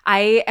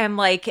 I am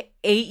like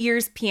 8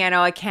 years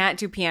piano. I can't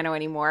do piano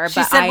anymore. She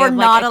but said I we're am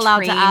not like a allowed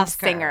to trained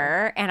ask her.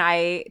 singer, and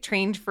I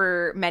trained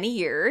for many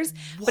years.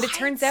 But it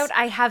turns out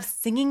I have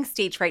singing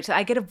stage fright, so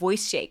I get a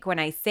voice shake when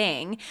I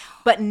sing,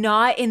 but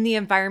not in the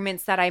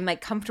environments that I'm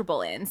like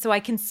comfortable in. So I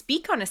can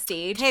speak on a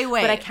stage, Hey,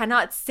 wait. but I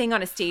cannot sing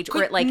on a stage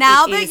where it like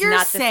now it that is you're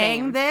not the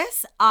saying same.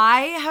 this,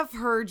 I have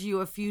heard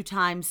you a few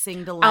times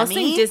sing to Lemmy. I'll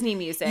sing Disney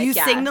music. You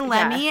yeah, sing to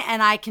Lemmy, yeah.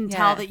 and I can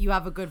tell Yeah. that you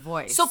have a good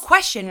voice. So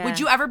question, Yeah. would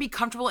you ever be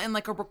comfortable in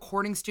like a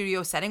recording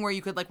studio setting where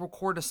you could like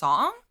record a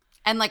song?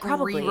 and like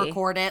Probably.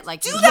 re-record it,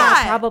 like Do Yeah,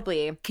 that.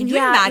 probably. Can you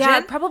Yeah, imagine?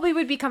 I probably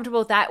would be comfortable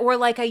with that. Or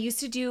like I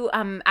used to do.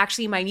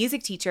 Actually, my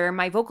music teacher,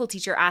 my vocal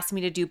teacher, asked me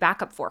to do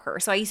backup for her.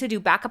 So I used to do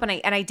backup, and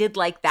I did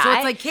like that. So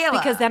it's like Kayla.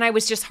 because then I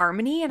was just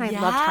harmony, and I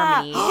loved Yeah.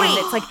 harmony. And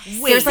it's like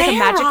Wait, there's like a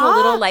magical Sarah?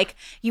 little like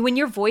you when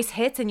your voice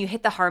hits and you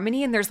hit the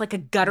harmony, and there's like a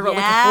guttural,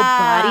 like your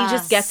Yeah. whole body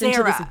just gets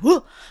into this. Sarah.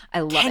 Whoo, I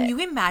love Can it. you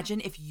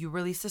imagine if you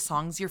released a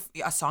song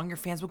your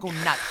fans would go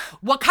nuts?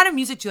 What kind of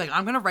music do you like?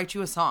 I'm gonna write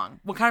you a song.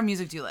 What kind of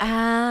music do you like?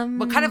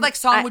 What kind of like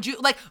song would you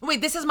like?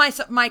 Wait, this is my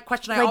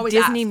question. I like always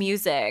Disney ask.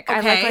 music.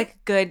 Okay. I like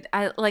good.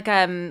 I like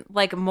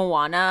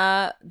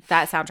Moana.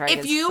 That soundtrack If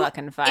is you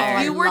fucking fire.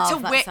 if you were love to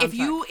that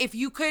if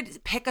you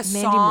could pick a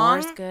Mandy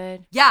song, Moore's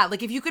good. Yeah,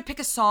 like if you could pick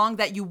a song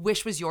that you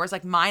wish was yours,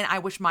 like mine, I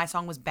wish my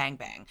song was Bang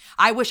Bang.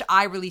 I wish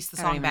I released the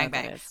I don't song even know Bang what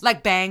that Bang, is.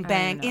 like Bang don't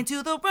Bang even know.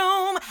 into the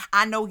room.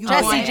 I know you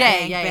Jessie want J,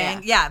 Bang yeah,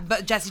 Bang. Yeah,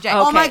 but Jessie J.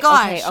 oh my Okay,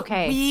 gosh,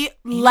 okay.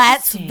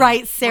 let's Interesting.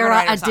 write Sarah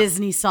write her a song.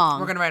 Disney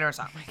song. We're gonna write her a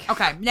song.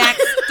 Okay,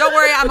 next. Don't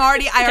worry, I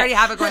already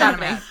have it going on in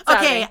my head.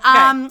 Okay,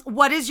 Sorry.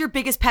 what is your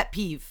biggest pet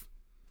peeve?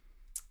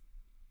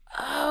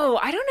 Oh,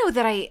 I don't know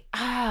that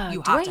I.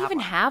 You do have I to have even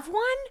one. have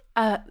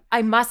one?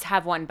 I must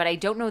have one, but I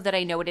don't know that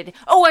I know what it is.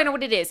 Oh, I know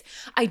what it is.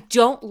 I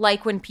don't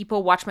like when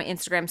people watch my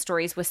Instagram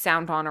stories with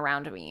sound on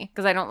around me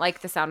because I don't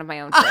like the sound of my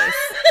own voice.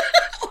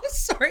 Oh,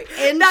 sorry.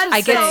 That's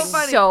I get so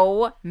funny.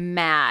 so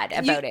mad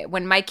about it.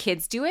 When my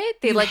kids do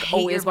it, they You like hate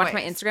always your watch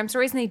my voice. Instagram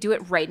stories and they do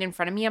it right in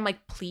front of me. I'm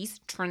like, please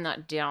turn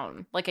that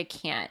down. Like I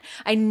can't.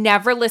 I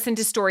never listen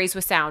to stories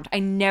with sound. I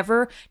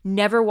never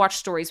watch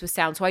stories with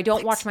sound. So I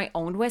don't watch my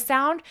own with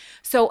sound.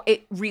 So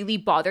it really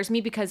bothers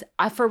me because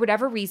for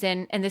whatever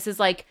reason, and this is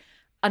like,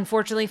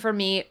 unfortunately for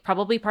me,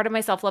 probably part of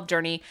my self-love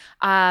journey,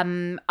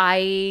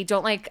 I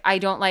don't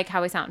like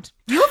how I sound.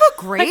 You have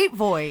a great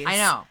voice. I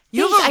know.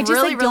 You have a I just,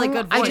 really, like, really don't-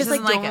 good voice. I just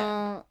like Doesn't like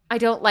don't. I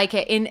don't like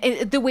it.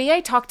 In the way I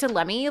talk to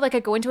Lemmy, like I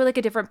go into like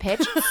a different pitch.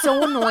 It's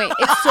so annoying.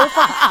 It's so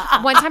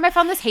fun. One time I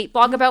found this hate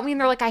blog about me,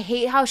 and they're like, "I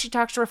hate how she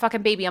talks to her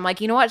fucking baby." I'm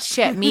like, you know what?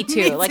 Shit, me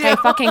too. Like I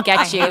fucking get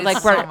I you. hate it Like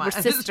so we're much.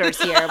 sisters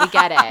here. We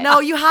get it. No,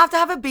 you have to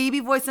have a baby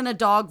voice and a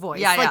dog voice.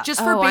 Yeah, like yeah. just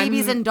for Oh,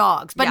 babies I'm- and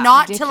dogs, but yeah,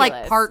 not to like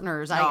ridiculous.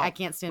 partners. No, I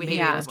can't stand we baby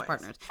hate voice that voice.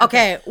 partners.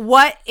 Okay,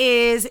 what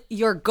is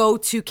your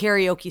go-to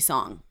karaoke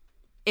song?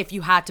 If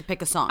you had to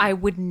pick a song, I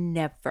would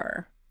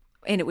never.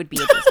 And it would be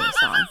a Disney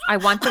song. I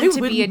want them I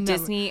to would be a never.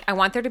 Disney. I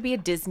want there to be a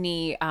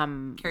Disney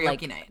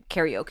Karaoke night.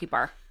 karaoke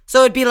bar.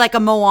 so it'd be like a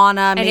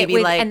Moana, And maybe it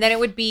would, like. and then it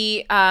would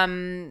be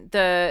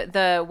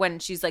the when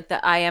she's like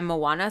the I Am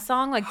Moana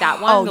song, like that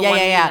one. Oh, the yeah, one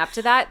yeah, leading yeah. up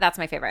to that. That's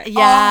my favorite.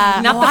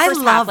 Yeah. not Oh, the I first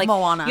love half. Like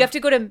Moana. you have to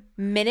go to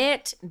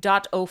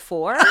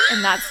minute.04,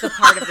 and that's the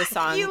part of the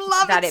song You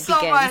love that it it so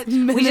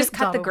begins. much. We just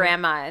cut the Minute.04.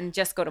 grandma and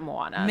just go to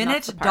Moana. and Minute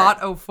that's the part.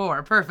 dot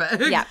 04.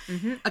 Perfect. Yeah.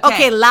 mhm.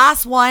 okay,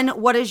 last one.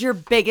 What is your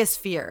biggest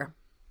fear?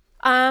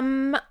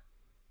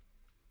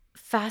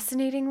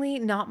 Fascinatingly,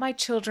 not my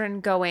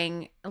children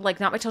dying,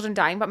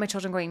 but my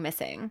children going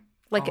missing.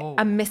 Like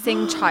a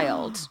missing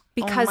child.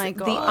 Because my the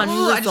God. Ooh,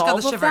 I just got the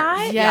unresolved of shivers.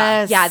 that.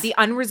 Yes. Yeah, the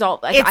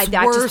unresolved. Like, It's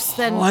that worse just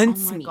than-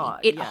 haunts oh my me. God,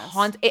 It yes.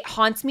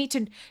 haunts me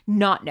to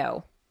not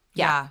know.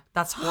 Yeah,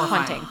 that's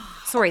horrifying. Haunting.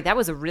 Sorry, that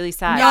was a really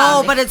sad.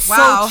 No, but it's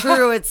Wow. so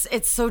true. It's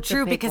so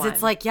true big because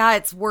it's one. like, yeah,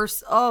 it's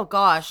worse. Oh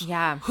gosh.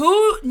 Yeah.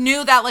 Who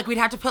knew that like we'd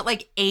have to put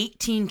like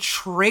 18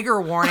 trigger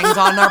warnings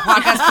on our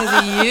podcast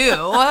because of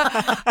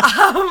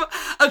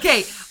you?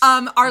 Okay.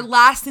 Our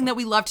last thing that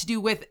we love to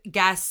do with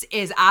guests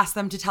is ask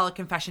them to tell a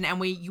confession, and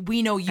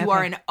we know you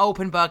are an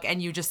open book,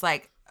 and you just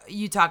like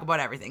you talk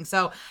about everything.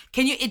 So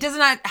can you? It does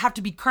not have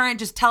to be current.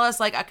 Just tell us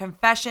like a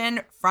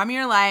confession from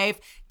your life.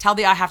 Tell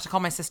the I have to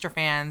call my sister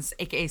fans,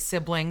 aka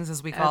siblings,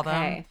 as we call them.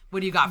 Okay. What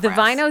do you got? The for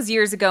us? Vinos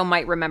years ago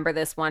might remember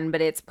this one, but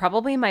it's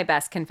probably my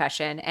best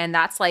confession. And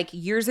that's like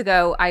years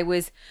ago, I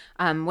was,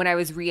 when I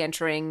was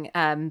re-entering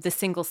the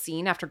single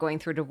scene after going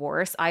through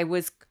divorce, I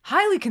was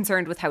highly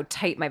concerned with how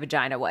tight my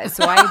vagina was.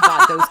 So I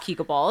bought those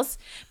Kegel balls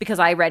because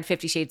I read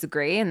 50 Shades of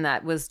Grey and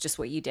that was just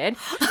what you did.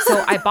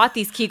 So I bought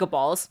these Kegel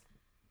balls.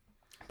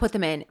 put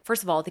them in.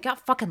 First of all, they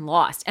got fucking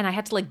lost. And I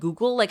had to like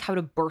Google like how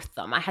to birth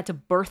them. I had to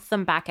birth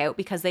them back out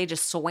because they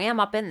just swam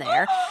up in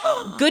there.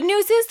 Good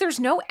news is there's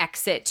no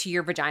exit to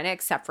your vagina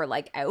except for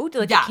like out.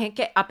 Like you can't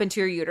get up into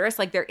your uterus.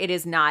 Like there, it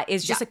is not.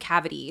 It's just a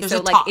cavity. There's so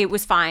a like top. it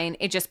was fine.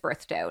 It just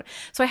birthed out.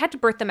 So I had to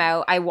birth them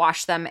out. I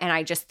washed them and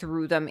I just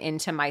threw them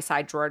into my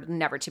side drawer,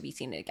 never to be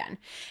seen again.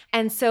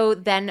 And so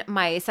then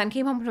my son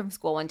came home from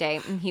school one day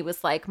and he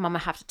was like, Mom, I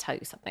have to tell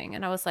you something.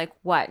 And I was like,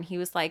 what? And he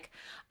was like,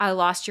 I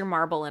lost your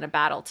marble in a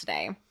battle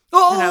today.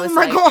 Oh And I was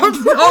my like, God.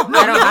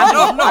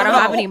 I don't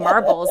have any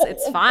marbles.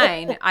 It's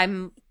fine.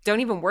 Don't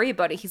even worry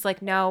about it. He's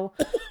like, no,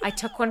 I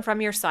took one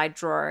from your side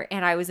drawer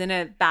and I was in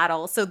a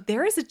battle. So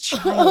there is a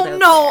child out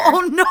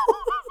there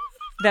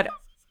that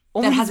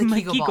has a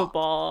my Kegel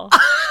ball.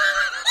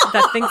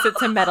 That thinks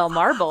it's a metal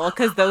marble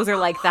because those are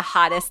like the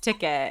hottest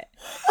ticket.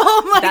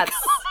 Oh my That's God.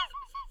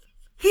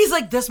 He's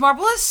like, this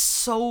marble is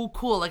so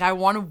cool. Like, I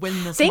want to win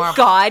this Thank marble.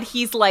 God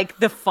he's like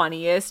the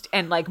funniest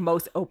and like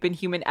most open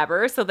human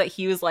ever. So that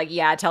he was like,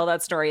 yeah, tell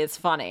that story. It's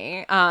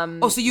funny.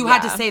 So you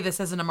had to say this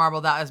isn't a marble,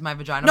 that is my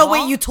vagina No, ball?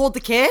 wait, you told the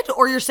kid,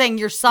 or you're saying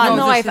your son?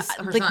 No, No, this I've is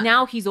her like son.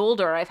 now he's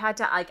older. I've had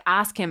to like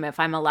ask him if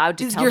I'm allowed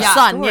to tell your that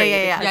son. story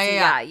Yeah.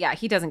 because, yeah.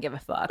 He doesn't give a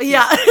fuck.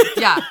 Yeah.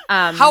 Yeah.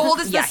 How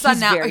old is yeah, this son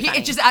he's now? very funny.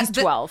 It just He's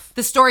 12.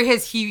 The story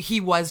is he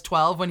was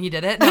 12 when he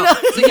did it. No,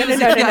 so he was,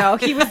 No.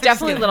 He was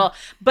definitely little.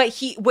 But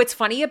what's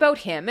funny about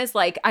him is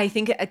like, I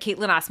think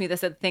Caitlin asked me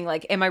this thing,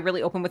 like, am I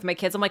really open with my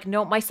kids? I'm like,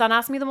 no, my son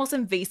asked me the most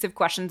invasive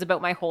questions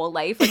about my whole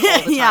life, like all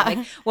the time. Yeah.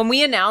 Like when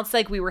we announced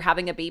like we were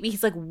having a baby,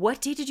 he's like,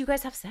 what day did you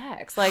guys have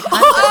sex? Like,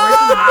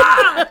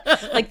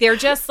 like they're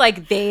just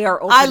like, they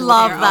are open. I with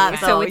love their that, own.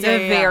 So though. it's Yeah, a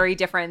yeah. very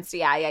different.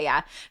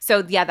 Yeah.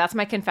 So yeah, that's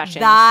my confession.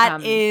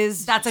 That's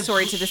a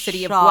story to the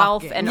city of shocking.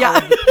 wealth and Yeah. all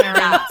of the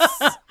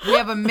parents. we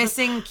have a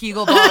missing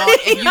Kegel ball.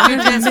 If you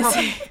can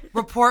just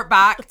report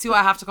back to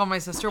I have to call my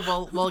sister,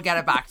 we'll get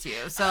it back to you.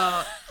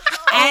 So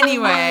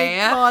anyway.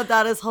 God,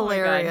 that is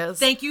hilarious.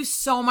 Thank you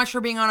so much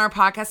for being on our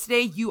podcast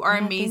today. You are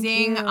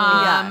amazing.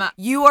 you.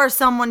 You are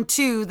someone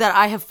too that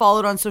I have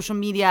followed on social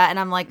media, and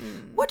I'm like,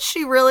 what's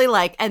she really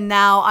like? And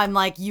now I'm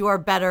like, you are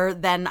better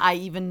than I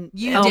even.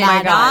 You Oh did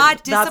my God.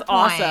 not That's disappoint.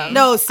 awesome.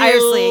 No,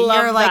 seriously, I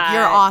love you're like,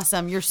 you're that.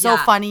 awesome. You're so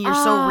Yeah. funny. You're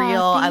so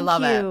real. I Thank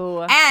love it.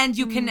 you. And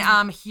you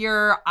can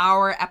hear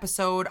our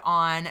episode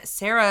on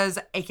Sarah's,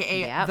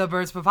 aka The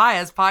Birds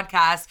Papayas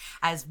podcast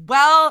as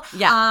well.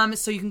 Yeah.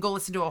 So you can go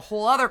listen to a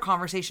whole other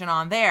conversation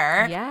on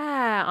there.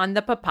 Yeah, on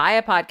the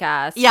Papaya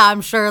podcast. Yeah,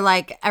 I'm sure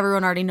like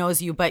everyone already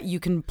knows you, but you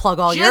can plug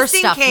all your Just in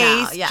stuff case,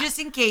 now. Yeah. just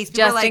in case. People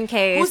Just are like, in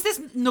case. Who's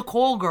this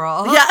Nicole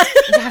girl? Yeah.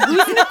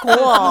 Who's Nicole?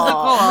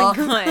 Oh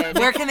Nicole. my God.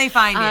 Where can they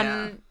find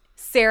you?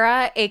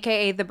 Sarah,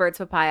 aka The Birds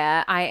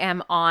Papaya. I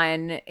am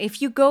on, if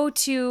you go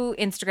to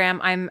Instagram,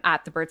 I'm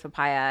at The Birds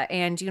Papaya.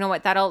 And you know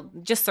what? That'll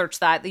just search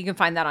that. You can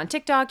find that on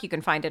TikTok. You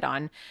can find it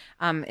on,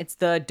 it's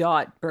the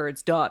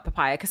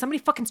 .birds.papaya because somebody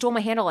fucking stole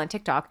my handle on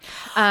TikTok.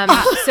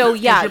 So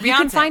yeah, you're you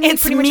can Beyonce. find me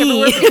It's pretty much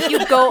me. everywhere. But if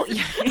you go,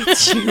 yeah,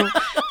 it's you.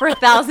 For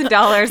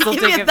 $1,000, they'll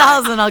Give take me it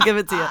back. $1,000, I'll give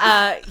it to you.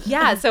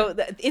 Yeah, so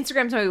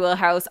Instagram's my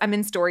wheelhouse. I'm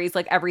in stories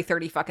like every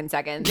 30 fucking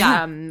seconds.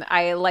 Yeah.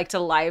 I like to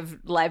live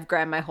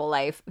gram my whole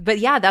life. But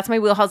yeah, that's my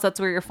wheelhouse. That's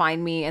where you'll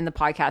find me and the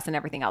podcast and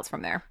everything else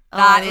from there.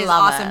 That I is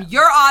love awesome. it.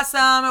 You're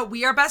awesome.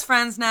 We are best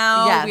friends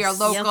now. Yes. We are Yes,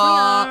 local. we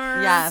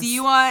are. Yes. See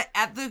you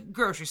at the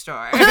grocery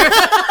store.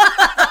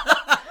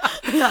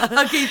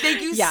 Okay,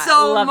 thank you Yeah,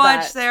 so love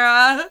much, that.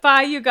 Sarah.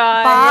 Bye, you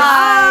guys.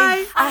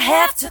 Bye. I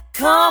have to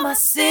call my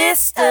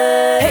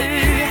sister.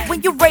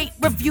 When you rate,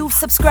 review,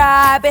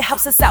 subscribe, it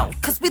helps us out.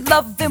 Cause we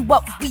loving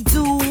what we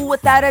do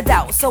without a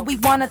doubt. So we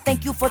wanna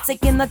thank you for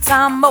taking the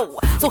time, oh.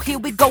 So here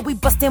we go, we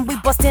bustin'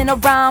 a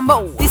rhyme,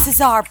 oh. This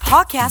is our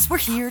podcast, we're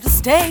here to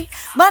stay.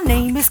 My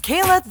name is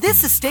Kayla,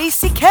 this is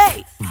Stacy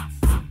K.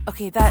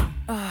 Okay, that,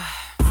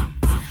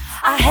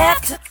 I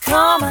have to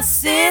call my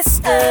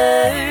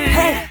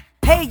sister.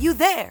 Hey, you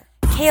there.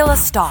 Kayla,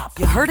 stop.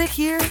 You heard it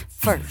here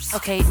first.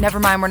 Okay, never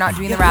mind. We're not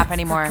doing the rap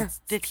anymore. Heard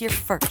it here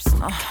first.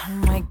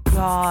 Oh my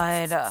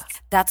God.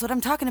 That's what I'm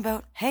talking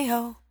about. Hey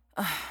ho.